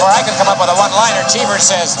 Before I can come up with a one-liner, Cheevers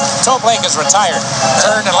says, "Toe Blake is retired."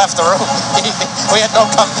 Turned and left the room. We had no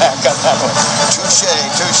comeback on that one. Touche,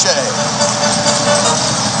 touche.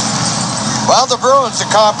 Well, the Bruins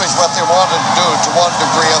accomplished what they wanted to do to one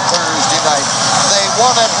degree on Thursday night. They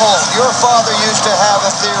won at home. Your father used to have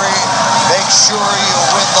a theory, make sure you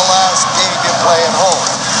win the last game you play at home.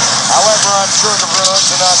 However, I'm sure the Bruins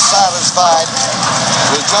are not satisfied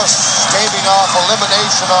with just staving off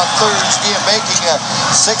elimination on Thursday and making a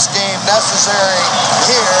 6-game necessary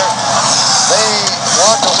here. They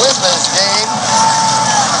want to win this game.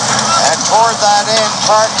 And toward that end,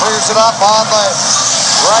 Park clears it up on the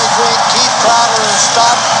right wing. Keith Crowder is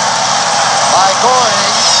stopped by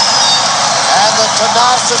Goring. And the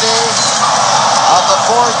tenacity of the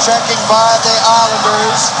forechecking by the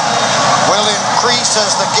Islanders will increase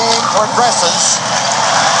as the game progresses.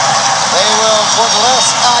 They will put less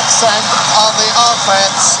accent on the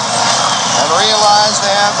offense and realize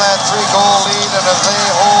they have that 3-goal lead, and if they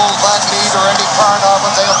hold that lead or any part of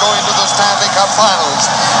it, they'll go into the Stanley Cup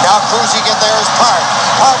Finals. Now cruising in there is Park.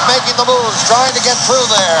 Park making the moves, trying to get through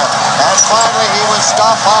there, and finally he was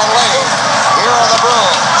stopped by Lane. Here are the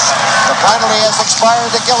Bruins. The penalty has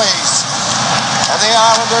expired to Gillies. And the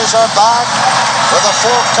Islanders are back with a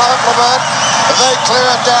full complement. They clear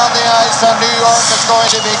it down the ice, and New York is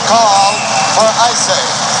going to be called for icing.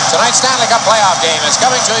 Tonight's Stanley Cup playoff game is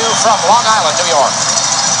coming to you from Long Island, New York.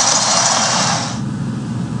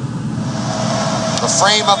 The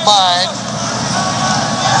frame of mind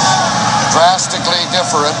drastically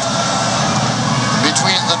different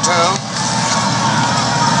between the two.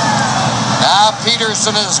 Now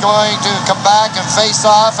Peterson is going to come back and face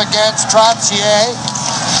off against Trottier.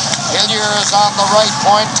 Hillier is on the right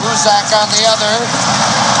point, Tuzak on the other.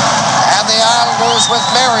 And the Islanders with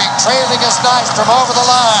Merrick trailing his Nystrom over the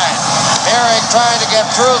line. Merrick trying to get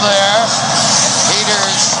through there.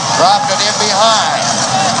 Peters dropped it in behind.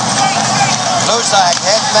 Tuzak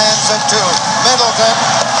headmans it to Middleton.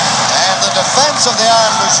 And the defense of the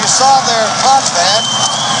Islanders, you saw their Potvin.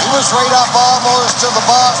 He was right up almost to the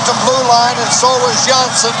Boston blue line, and so was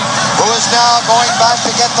Johnson, who is now going back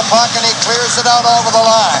to get the puck, and he clears it out over the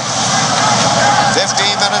line. 15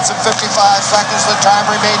 minutes and 55 seconds, the time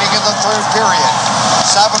remaining in the third period.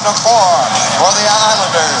 7-4 for the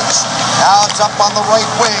Islanders. Now it's up on the right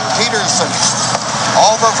wing. Peterson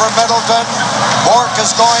over for Middleton. Bourque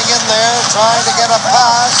is going in there, trying to get a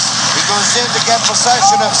pass. He goes in to get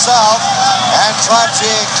possession himself, and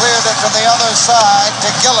Trottier cleared it to the other side to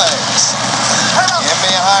Gillies. In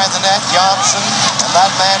behind the net, Johnson, and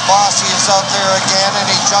that man Bossy is out there again, and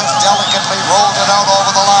he just delicately rolled it out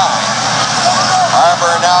over the line.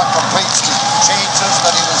 Harbour now completes the changes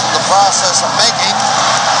that he was in the process of making.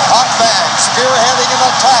 Potvin spearheading an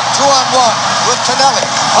attack, 2-on-1 with Tonelli.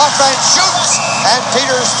 Potvin shoots, and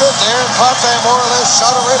Peters stood there, and Potvin more or less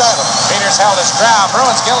shot it right at him. Peters held his ground.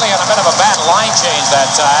 Bruins guilty on a bit of a bad line change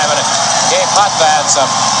that time, and it gave Potvin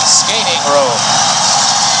some skating room.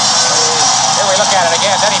 Here we look at it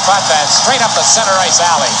again. Denny Potvin straight up the center ice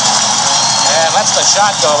alley. And lets the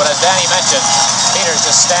shot go, but as Danny mentioned, Peters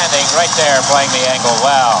just standing right there playing the angle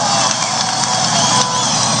well.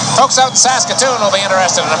 Folks out in Saskatoon will be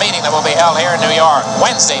interested in a meeting that will be held here in New York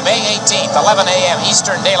Wednesday, May 18th, 11 a.m.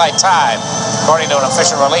 Eastern Daylight Time. According to an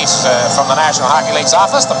official release from the National Hockey League's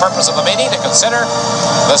office, the purpose of the meeting to consider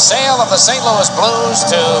the sale of the St. Louis Blues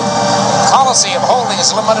to Coliseum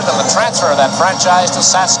Holdings Limited and the transfer of that franchise to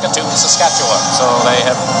Saskatoon, Saskatchewan. So they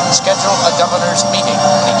have scheduled a governor's meeting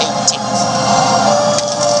the 18th.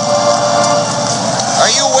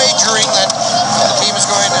 Are you wagering that the team is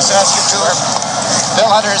going to Saskatoon? Bill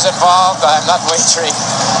Hunter's involved. I'm not wagering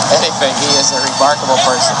anything. He is a remarkable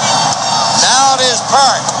person. Now it is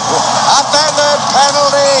Park. Offended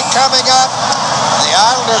penalty coming up. The The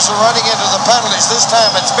Islanders are running into the penalties. This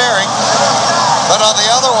time it's Merrick. But on the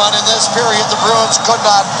other one in this period, the Bruins could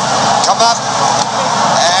not come up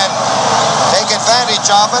and take advantage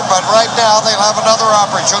of it. But right now they'll have another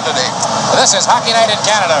opportunity. This is Hockey Night in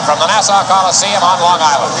Canada from the Nassau Coliseum on Long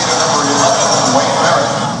Island.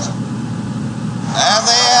 And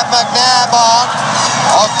they have McNabb on.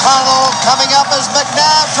 O'Connell coming up as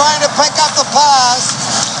McNabb trying to pick up the pass.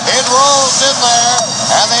 It rolls in there,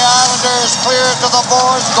 and the Islanders clear it to the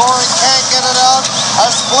boards. Goring can't get it out. A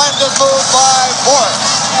splendid move by Bork.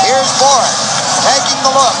 Here's Bork taking the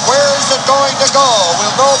look. Where is it going to go?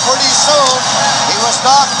 We'll know pretty soon. He was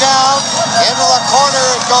knocked down. Into the corner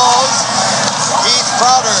it goes. Keith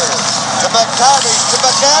Crowder to McTavish to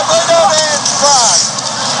McNabb. Right out in front.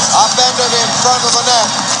 Upended in front of the net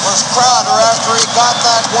was Crowder after he got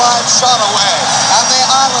that wide shot away. And the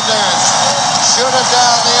Islanders shoot it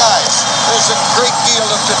down the ice. There's a great deal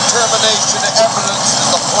of determination evidence in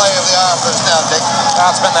the play of the Islanders now, Dick.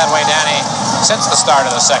 Well, it's been that way, Danny, since the start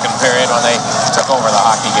of the second period when they took over the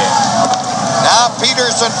hockey game. Now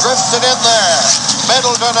Peterson drifts it in there.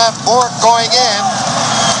 Middleton and Bork going in.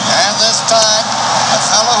 And this time, a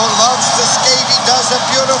fellow who loves to skate, he does it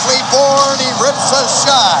beautifully. Bourne, he rips a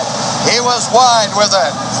shot. He was wide with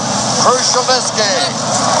it. Krushelnyski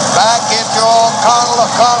back into O'Connell.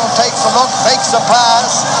 O'Connell takes a look, fakes a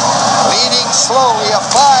pass. Leading slowly, a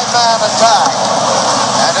five-man attack.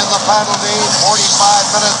 And in the penalty,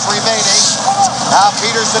 45 minutes remaining. Now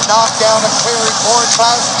Peterson knocked down a clearing forward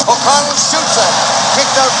pass. O'Connell shoots it.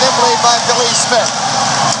 Kicked out nimbly by Billy Smith.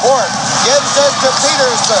 Bork gives it to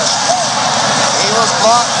Peterson. He was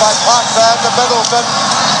blocked by Potvin to Middleton.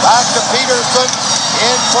 Back to Peterson.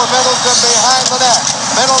 In for Middleton behind the net.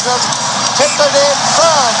 Middleton tipped it in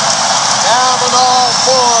front. Down on all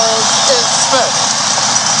fours is Smith.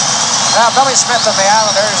 Now, Billy Smith and the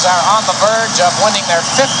Islanders are on the verge of winning their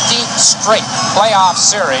 15th straight playoff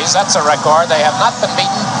series. That's a record. They have not been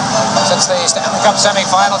beaten since the Stanley Cup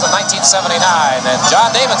semifinals in 1979. And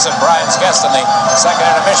John Davidson, Brian's guest in the second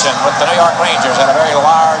intermission with the New York Rangers, had a very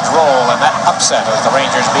large role in that upset as the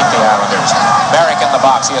Rangers beat the Islanders. Merrick in the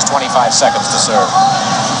box. He has 25 seconds to serve.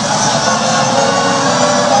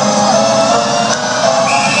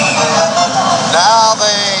 Now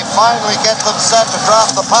they finally get them set to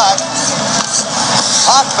drop the puck.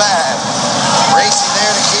 Potvin racing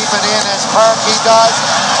there to keep it in as Parkey does.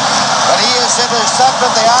 But he is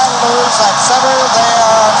intercepted. The Islanders at center. They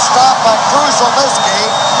are stopped by Krushelnyski.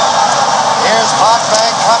 Here's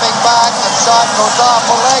Potvin coming back. The shot goes off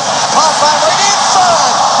the leg. Potvin right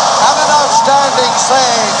inside. And an outstanding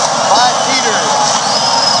save by Peters.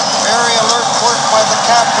 Very alert work by the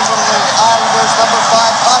captain of the Islanders, number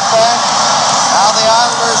 5, Potvin. Now the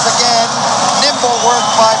Islanders again. Nimble work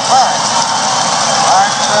by Park.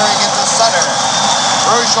 Park clearing into center.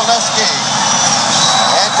 Krushelnyski.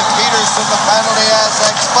 And to Peterson, the penalty has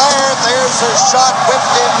expired. There's a shot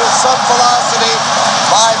whipped in with some velocity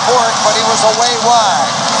by Bork, but he was away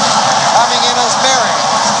wide. Coming in as Merrick.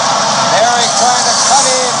 Merrick trying to cut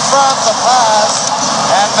in front the pass.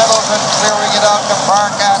 And Middleton clearing it out to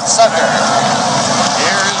Park at center.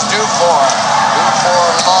 Here's Dufour. Dufour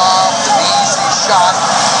lobbed an easy shot.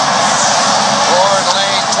 Gord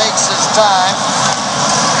Lane takes his time.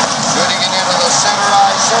 Shooting it into the center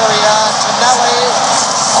ice area. Tonelli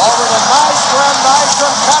over to Nystrom.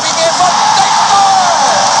 Nystrom cutting in, but they score!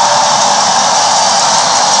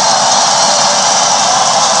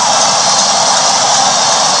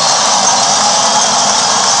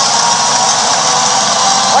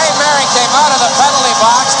 Wayne Merrick came out of the penalty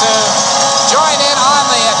box to join in on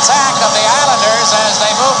the attack of the Islanders as they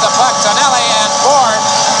moved the puck. Tonelli and Ford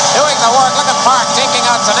doing the work. Look at Park taking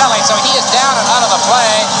out Tonelli, so he is down and out of the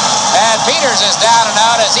play. And Peters is down and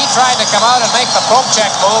out as he tried to come out and make the poke check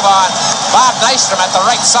move on Bob Nystrom at the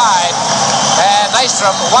right side. And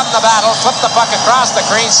Nystrom won the battle, flipped the puck across the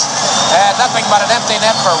crease, and nothing but an empty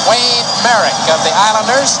net for Wayne Merrick of the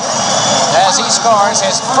Islanders as he scores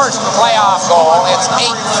his first playoff goal. It's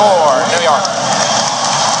 8-4 New York.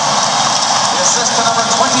 The assist to number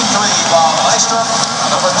 23, Bob Nystrom.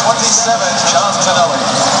 Number 27, John Tonelli.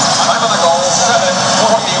 Time of the goal,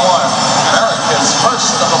 7:41. Merrick is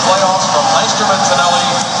first of the playoffs from Nystrom and Tonelli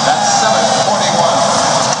at 7:41.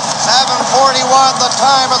 7:41, the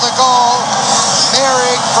time of the goal.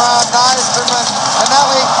 Merrick from Nystrom and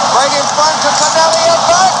Tonelli right in front to Tonelli. A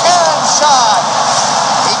backhand shot.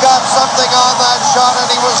 He got something on that shot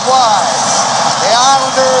and he was wide. The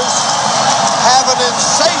Islanders have an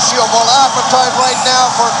insatiable appetite right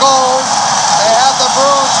now for goals. They have the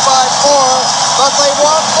Bruins by 4, but they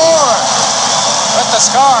want more. With the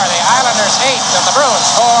score, the Islanders 8 and the Bruins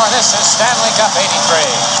 4. This is Stanley Cup 83.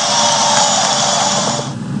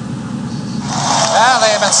 Well,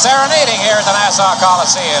 they have been serenading here at the Nassau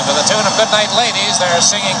Coliseum to the tune of Goodnight Ladies. They're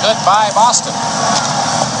singing Goodbye Boston.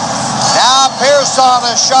 Now Pearson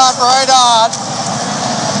is shot right on.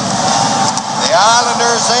 The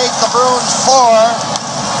Islanders 8, the Bruins 4.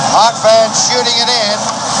 Hockman shooting it in.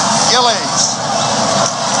 Gillies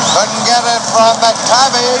couldn't get it from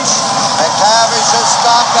McTavish. McTavish is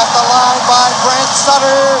stopped at the line by Brent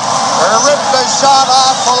Sutter. Ripped a shot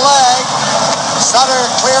off the leg. Sutter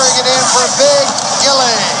clearing it in for Big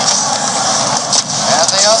Gillies. And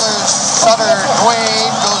the other Sutter,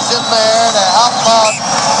 Dwayne, goes in there to help out.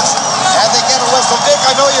 And they get a whistle. Dick,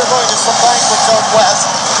 I know you're going to some banquets out west,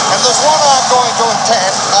 and there's one I'm going to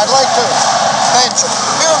attend. I'd like to mention.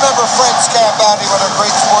 You remember Fred Scambati, what a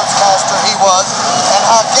great sportscaster he was, and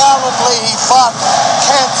how gallantly he fought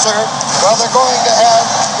cancer. Well, they're going to have,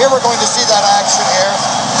 here we're going to see that action here.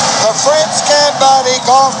 The Fred Scambati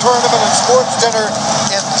Golf Tournament and Sports Dinner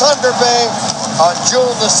in Thunder Bay on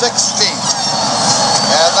June the 16th.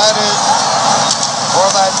 And that is for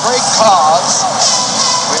that great cause.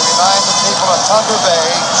 We remind the people of Thunder Bay,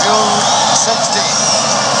 June 16th.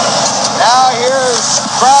 Now here's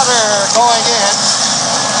Crowder going in.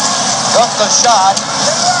 Took the shot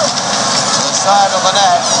to the side of the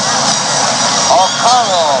net.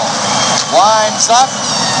 O'Connell winds up.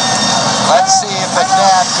 Let's see if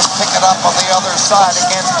McNabb can pick it up on the other side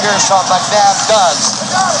against Pearson. McNabb does.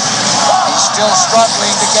 He's still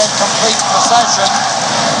struggling to get complete possession.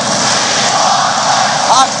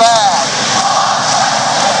 Hockman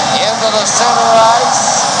into the center ice,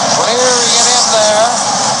 clearing it in there.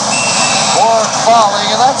 Board falling,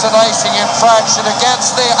 and that's an icing infraction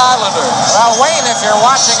against the Islanders. Well, Wayne, if you're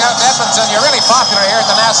watching out in Edmonton, you're really popular here at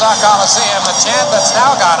the Nassau Coliseum. The chant that's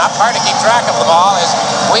now gone up, hard to keep track of them all, is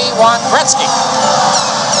 "We want Gretzky."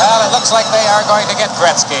 Well, it looks like they are going to get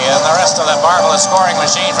Gretzky and the rest of the marvelous scoring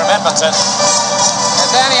machine from Edmonton. And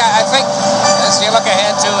Danny, I think as you look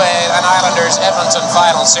ahead to an Islanders-Edmonton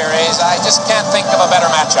final series, I just can't think of a better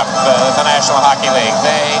matchup in the National Hockey League.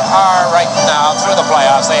 They are right now, through the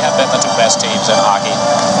playoffs, they have been the two best teams in hockey.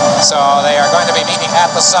 So they are going to be meeting at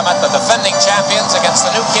the Summit, the defending champions against the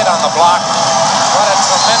new kid on the block. What a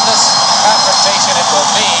tremendous confrontation it will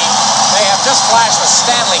be. They have just flashed the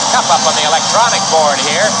Stanley Cup up on the electronic board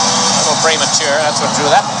here. A little premature. That's what drew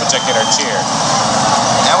that particular cheer.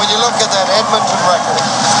 Now when you look at that Edmonton record,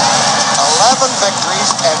 11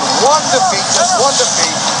 victories and 1 defeat, just 1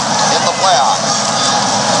 defeat in the playoffs.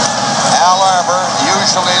 Al Armour,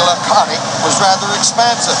 usually laconic, was rather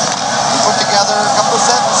expansive. He put together a couple of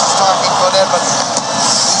sentences talking about Edmonton.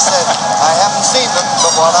 He said, I haven't seen them,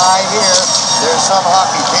 but what I hear, there's some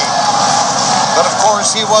hockey team. But of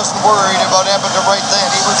course, he wasn't worried about Edmonton right then.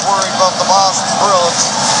 He was worried about the Boston Bruins.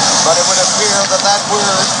 But it would appear that that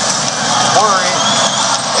worry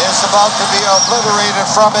is about to be obliterated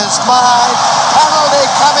from his mind. Penalty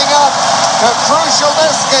coming up to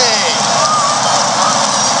Krushelnyski.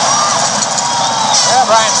 Yeah,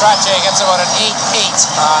 Brian Trottier gets about an 8-8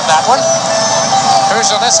 on that one.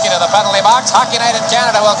 Krushelnyski to the penalty box. Hockey Night in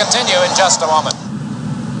Canada will continue in just a moment.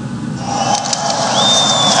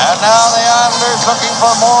 And now the Islanders looking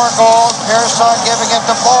for more goals. Pearson giving it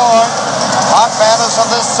to Bourne. Hockman is on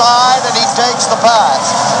this side, and he takes the pass.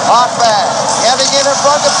 Hockman getting it in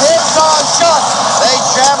front of Pearson. Shot. They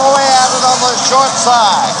jam away at it on the short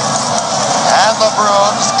side. And the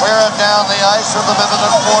Bruins clear it down the ice with a minute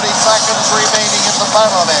and 40 seconds remaining in the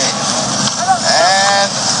penalty. And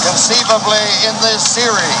conceivably in this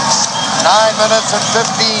series, 9 minutes and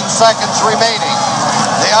 15 seconds remaining.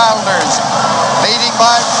 The Islanders leading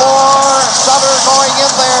by 4. Sutter going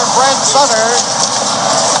in there. Brent Sutter.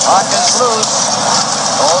 Puck is loose.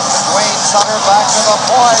 Goes to Dwayne Sutter back to the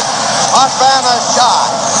point. Hockman a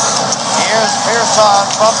shot. Here's Pearson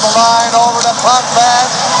from the line over to Hockman.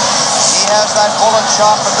 He has that bullet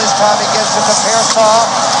shot, but this time he gives it to Pearson.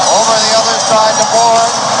 Over the other side to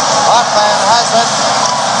Bourne. Hockman has it.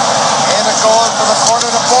 And it goes to the corner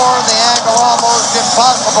to Bourne. The angle almost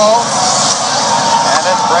impossible. And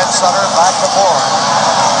it's Brent Sutter back to Bourne.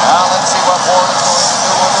 Now let's see what Bourne is going to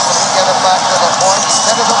do with it. Will he get it back to the point? He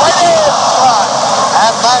sent it right in front.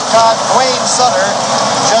 And that time Dwayne Sutter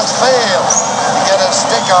just fails to get a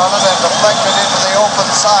stick on it and deflect it into the open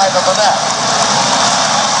side of the net.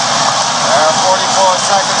 There are 44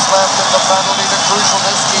 seconds left in the penalty to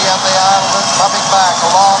Krushelnyski, and the Islanders coming back. A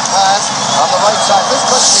long pass on the right side. This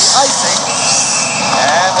must be icing.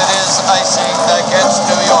 And it is icing against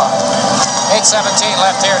New York. Hey, 8:17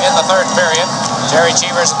 left here in the third period. Jerry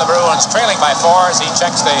Cheevers and the Bruins trailing by 4 as he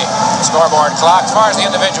checks the scoreboard clock. As far as the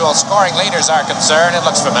individual scoring leaders are concerned, it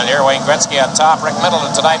looks familiar. Wayne Gretzky on top. Rick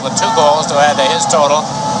Middleton tonight with 2 goals to add to his total.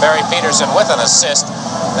 Barry Peterson with an assist.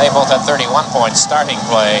 They both had 31 points starting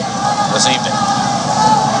play this evening.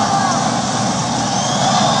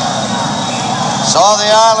 So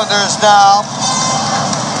the Islanders now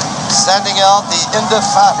sending out the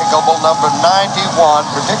indefatigable number 91,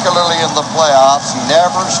 particularly in the playoffs. He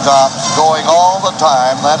never stops, going all the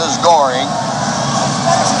time. That is Goring.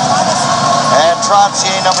 And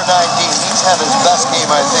Trottier, number 19. He's had his best game,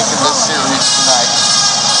 I think, in this series tonight.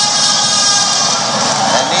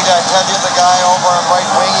 And need I tell you, the guy over on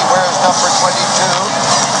right wing, he wears number 22.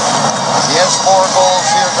 He has 4 goals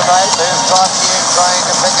here tonight. There's Trottier trying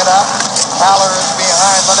to pick it up. Haller is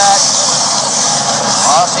behind the net.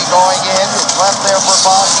 Bossy going in. It's left there for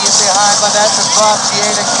Bossy. Is behind the net to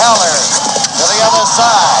Trottier to Keller. To the other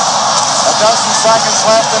side. A dozen seconds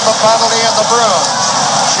left in the penalty, and the Bruins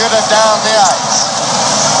shoot it down the ice.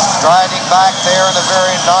 Striding back there in a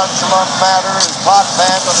very nonchalant manner is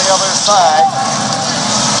Potvin to the other side.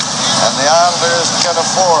 And the Islanders can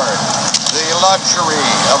afford the luxury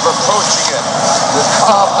of approaching it with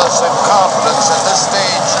calmness and confidence at this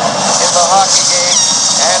stage in the hockey game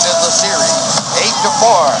and in the series.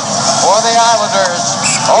 8-4 for the Islanders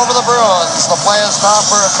over the Bruins. The play is now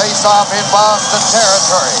for a face-off in Boston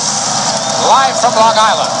territory. Live from Long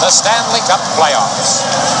Island, the Stanley Cup playoffs.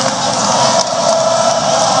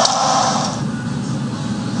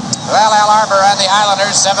 Well, Al Arbor and the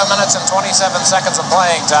Islanders, 7 minutes and 27 seconds of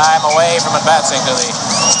playing time away from advancing to the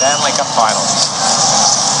Stanley Cup Finals.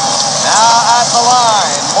 Now at the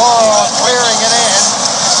line, Morrow clearing it in.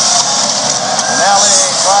 Nelly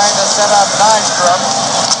trying to set up Nystrom.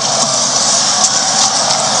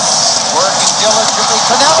 Working diligently.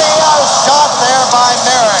 Tonelli, a shot there by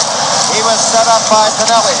Merrick. He was set up by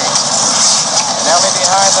Tonelli. Tonelli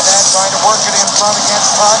behind the net, trying to work it in front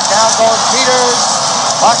against Puck. Down goes Peters.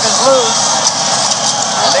 Puck is loose.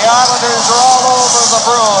 And the Islanders are all over the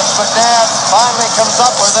Bruins. McNabb finally comes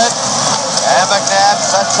up with it. And McNabb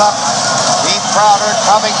sets up Heath Crowder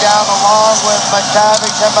coming down along with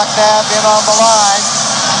McTavish and McNabb in on the line.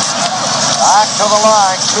 Back to the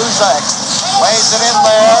line. Kuzak lays it in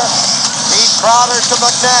there. Heath Crowder to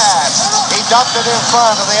McNabb. He dumped it in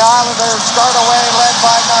front, and the Islanders start away led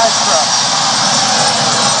by Nystrom.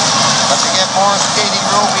 But to get more skating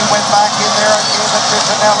room, he went back in there and gave it to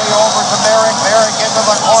Tonelli over to Merrick. Merrick into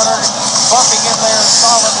the corner, bumping in there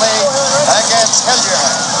solidly against Hillier.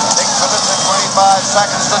 6 minutes and 25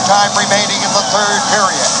 seconds, the time remaining in the third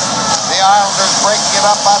period. The Islanders breaking it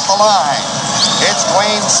up at the line. It's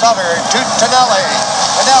Dwayne Sutter to Tonelli.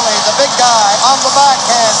 Tonelli, the big guy, on the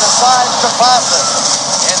backhand, decides to pass it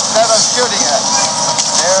instead of shooting it.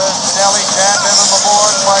 There's Tonelli jammed into the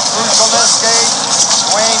boards by Krushelnyski.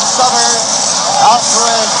 Dwayne Sutter out to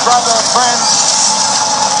his brother Prince.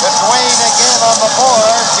 To Dwayne again on the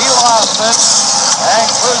boards. He lost it. And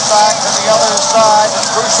Kluzak to the other side to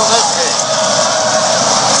Krushelnyski.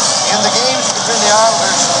 In the games between the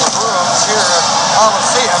Islanders and the Bruins here at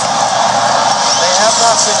Coliseum, they have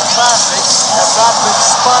not been classic, have not been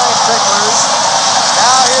spine ticklers.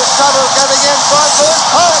 Now here's Sutter getting in front of his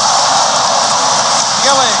puck.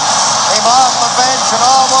 Gilling came off the bench and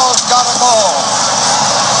almost got a goal.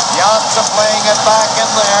 Janssen playing it back in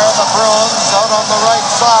there. The Bruins out on the right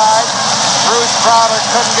side. Bruce Crowder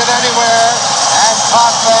couldn't get anywhere. And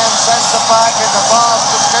Potvin sends it back into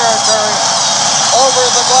Boston territory over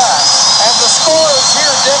the glass. And the score is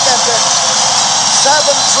here, Dick, at the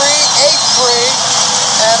 7-3, 8-3.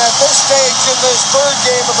 And at this stage in this third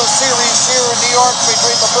game of the series here in New York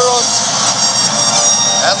between the Bruins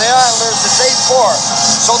and the Islanders, it's 8-4.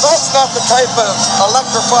 So that's not the type of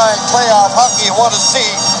electrifying playoff hockey you want to see,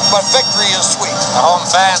 but victory is sweet. The home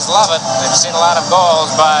fans love it. They've seen a lot of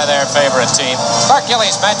goals by their favorite team. Clark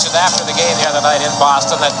Gillies mentioned after the game the other night in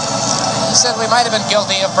Boston that he said we might have been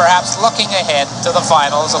guilty of perhaps looking ahead to the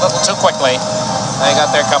finals a little too quickly. They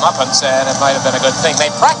got their comeuppance, and it might have been a good thing.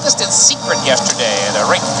 They practiced in secret yesterday at a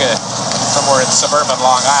rink somewhere in suburban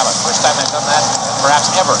Long Island. First time they've done that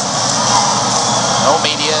perhaps ever. No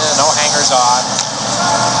media, no hangers-on.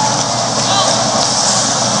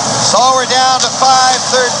 So we're down to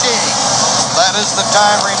 5:13. That is the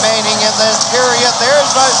time remaining in this period.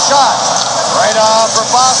 There's a shot right off for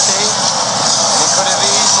Bossy. He could have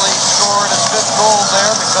easily scored a fifth goal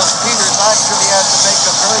there because Peters actually had to make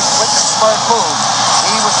a very quick and smart move.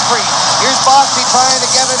 He was free. Here's Bossy trying to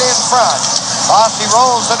get it in front. Bossy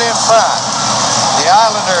rolls it in front. The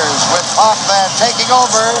Islanders with Potvin taking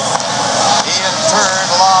over. He in turn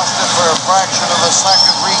lost it for a fraction of a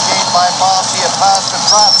second, regained by Mossy, a pass to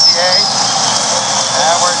Trottier.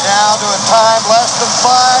 And we're down to a time less than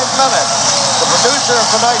 5 minutes. The producer of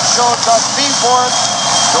tonight's show, Doug Beaforth,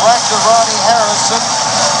 director Ronnie Harrison,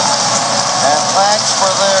 and thanks for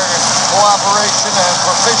their cooperation and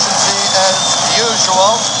proficiency as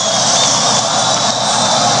usual.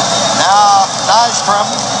 Now, Nystrom,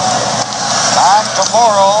 back to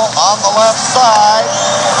Morrow on the left side.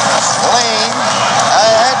 Lane,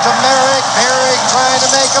 ahead to Merrick. Merrick trying to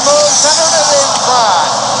make a move, centered it in front.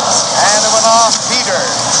 And it went off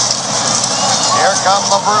Peters. Here come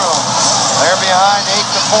the Bruins. They're behind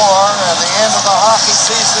 8-4, and the end of the hockey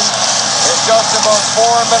season is just about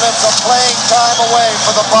 4 minutes of playing time away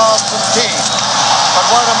for the Boston team. But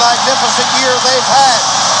what a magnificent year they've had.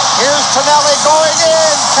 Here's Tonelli going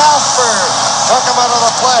in. Casper took him out of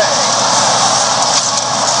the play.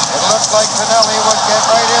 It looks like Tonelli would get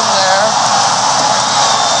right in there.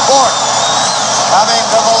 Fort coming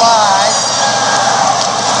to the line.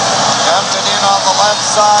 Dumped it in on the left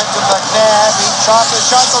side to McNabb. He shot the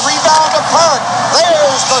shot. The rebound to Park.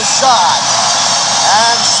 There's the shot.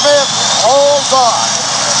 And Smith holds on.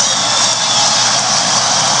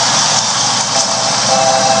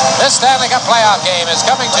 This Stanley Cup playoff game is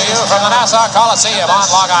coming to you from the Nassau Coliseum on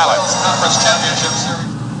Long Island. Wales Conference Championship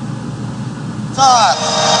Series. Todd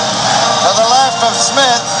to the left of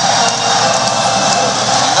Smith.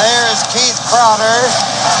 There's Keith Crowder.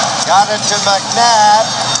 Got it to McNabb.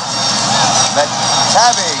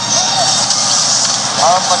 McTavish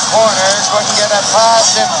on the corner. Couldn't get a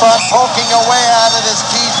pass in front. Poking away at it is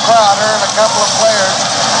Keith Crowder and a couple of players.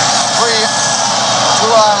 Two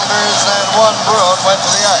Islanders and one Bruin went to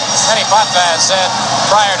the ice. Many Potvin said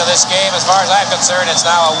prior to this game, as far as I'm concerned, it's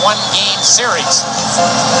now a one-game series.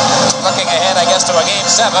 Looking ahead, I guess, to a Game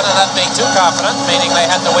 7, and that being too confident, meaning they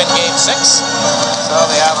had to win Game 6. So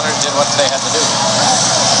the Islanders did what they had to do.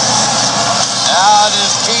 Now it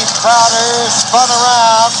is Keith Crowder spun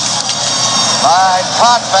around by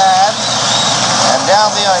Potvin and down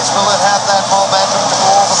the ice. Will it have that momentum to go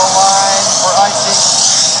over the line for icing?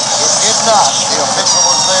 It did not. The official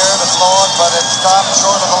was there to blow it, but it stopped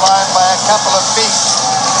short of the line by a couple of feet.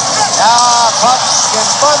 Now pucks in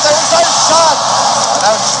front. There's a shot.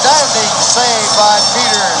 An outstanding save by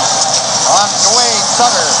Peters on Dwayne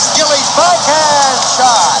Sutter. Gillies backhand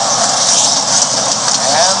shot.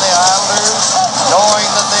 And the Islanders, knowing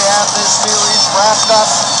that they have this series wrapped up,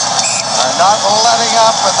 are not letting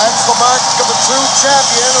up, and that's the mark of a true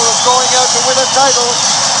champion who is going out to win a title.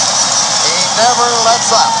 He never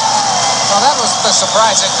lets up. Well, that was the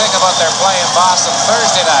surprising thing about their play in Boston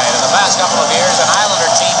Thursday night. In the past couple of years, an Islander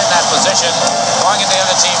team in that position, going into the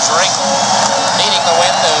other team's rink, needing the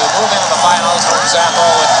win to move into the finals, for example,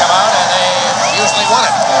 would come out and they usually won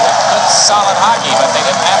it. Good, solid hockey, but they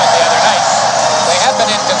didn't have it the other night. They have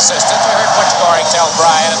been inconsistent. We heard Butch Goring tell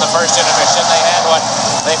Brian in the first intermission they had what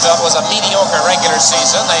they felt was a mediocre regular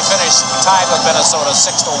season. They finished tied with Minnesota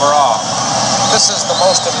 6th overall. This is the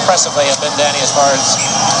most impressive they have been, Danny, as far as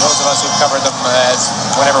those of us who've covered them as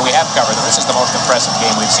whenever we have covered them. This is the most impressive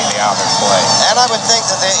game we've seen the Islanders play. And I would think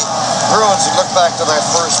that the Bruins would look back to that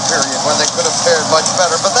first period when they could have fared much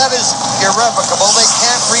better, but that is irrevocable. They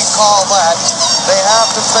can't recall that. They have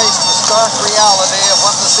to face the stark reality of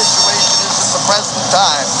what the situation is at the present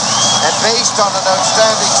time. And based on an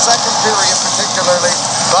outstanding second period, particularly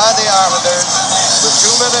by the Islanders, with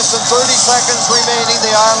 2 minutes and 30 seconds remaining, the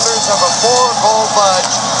Islanders have a 4-goal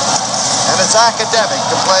budge, and it's academic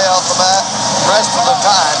to play out the rest of the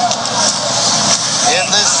time in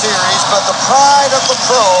this series. But the pride of the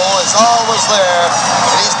pro is always there,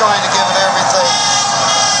 and he's going to give it everything.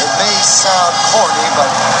 It may sound corny, but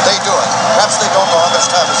they do it. Perhaps they don't know how much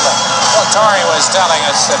time is left. Well, Torrey was telling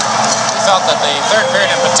us that he felt that the third period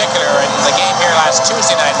in particular in the game here last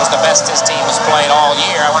Tuesday night was the best his team has played all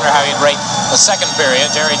year. I wonder how he'd rate the second period.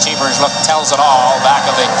 Jerry Cheever's look tells it all back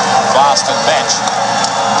of the Boston bench.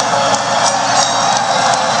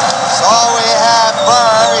 So we have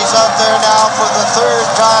Burr. He's out there now for the third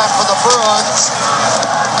time for the Bruins.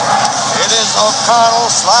 It is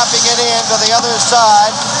O'Connell slapping it in to the other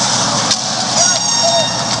side.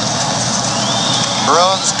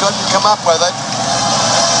 Bruins couldn't come up with it.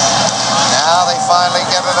 Now they finally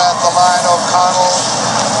get it at the line. O'Connell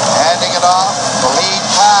handing it off. The lead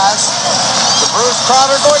pass. The Bruce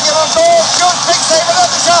Crowder going in on goal. Shoots. Big save.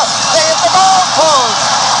 Another shot. They hit the goal post.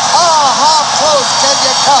 Oh, how close can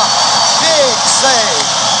you come? Big save.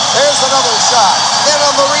 There's another shot. Then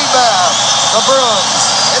on the rebound, the Bruins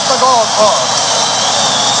hit the goal post.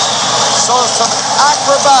 So some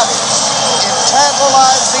acrobatics in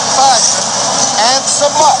tantalizing fashion and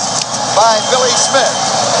some luck by Billy Smith,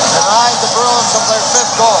 denied the Bruins of their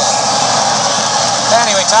 5th goal.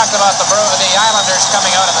 Danny, we talked about the Islanders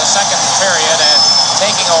coming out in the second period and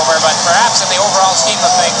taking over, but perhaps in the overall scheme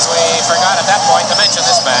of things, we forgot at that point to mention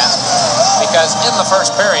this man, because in the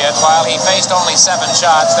first period, while he faced only 7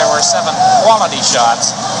 shots, there were 7 quality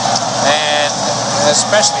shots, and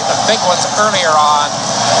especially the big ones earlier on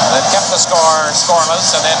that kept the score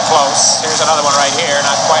scoreless and then close. Here's another one right here,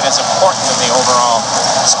 not quite as important in the overall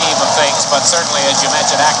scheme of things, but certainly, as you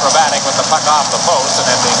mentioned, acrobatic with the puck off the post and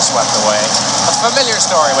then being swept away. A familiar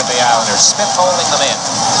story with the Islanders, Smith holding them in,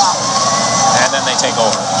 and then they take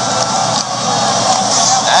over.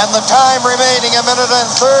 And the time remaining, 1 minute and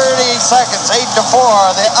 30 seconds,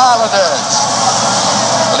 8-4, the Islanders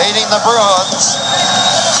leading the Bruins.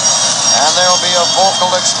 And there'll be a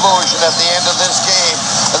vocal explosion at the end of this game.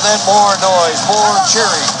 And then more noise, more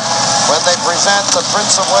cheering when they present the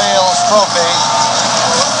Prince of Wales trophy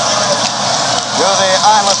to the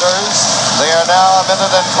Islanders. They are now 1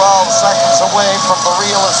 minute and 12 seconds away from the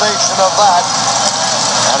realization of that.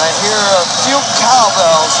 And I hear a few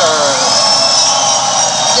cowbells are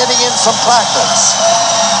getting in some practice.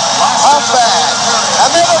 Pump back.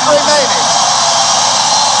 1 minute remaining.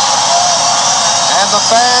 And the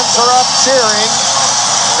fans are up cheering.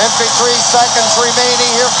 53 seconds remaining.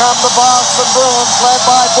 Here come the Boston Bruins led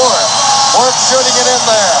by Bourque. Bourque shooting it in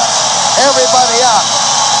there. Everybody up.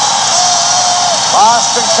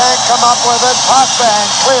 Boston can't come up with it. Potvin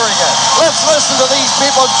clearing it. Let's listen to these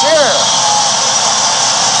people cheer.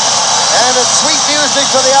 And it's sweet music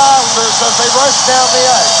to the Islanders as they rush down the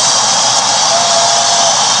ice.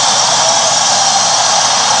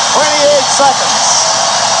 28 seconds.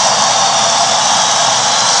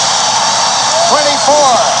 24.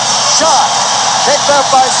 Shot. Kicked up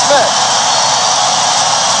by Smith.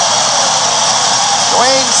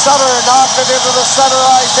 Dwayne Sutter knocked it into the center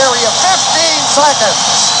ice area. 15 seconds.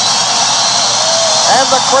 And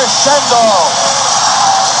the crescendo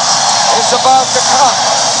is about to come.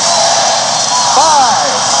 5,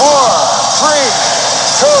 4, 3,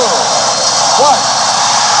 2, 1.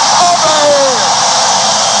 Over!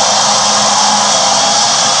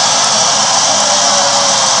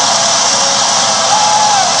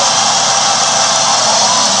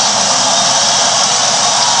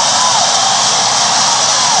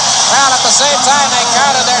 Well, at the same time they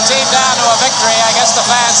counted their team down to a victory, I guess the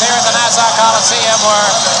fans here at the Nassau Coliseum were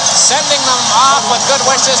sending them off with good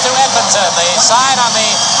wishes to Edmonton. The sign on the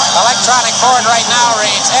electronic board right now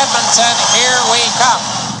reads, "Edmonton, here we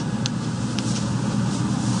come."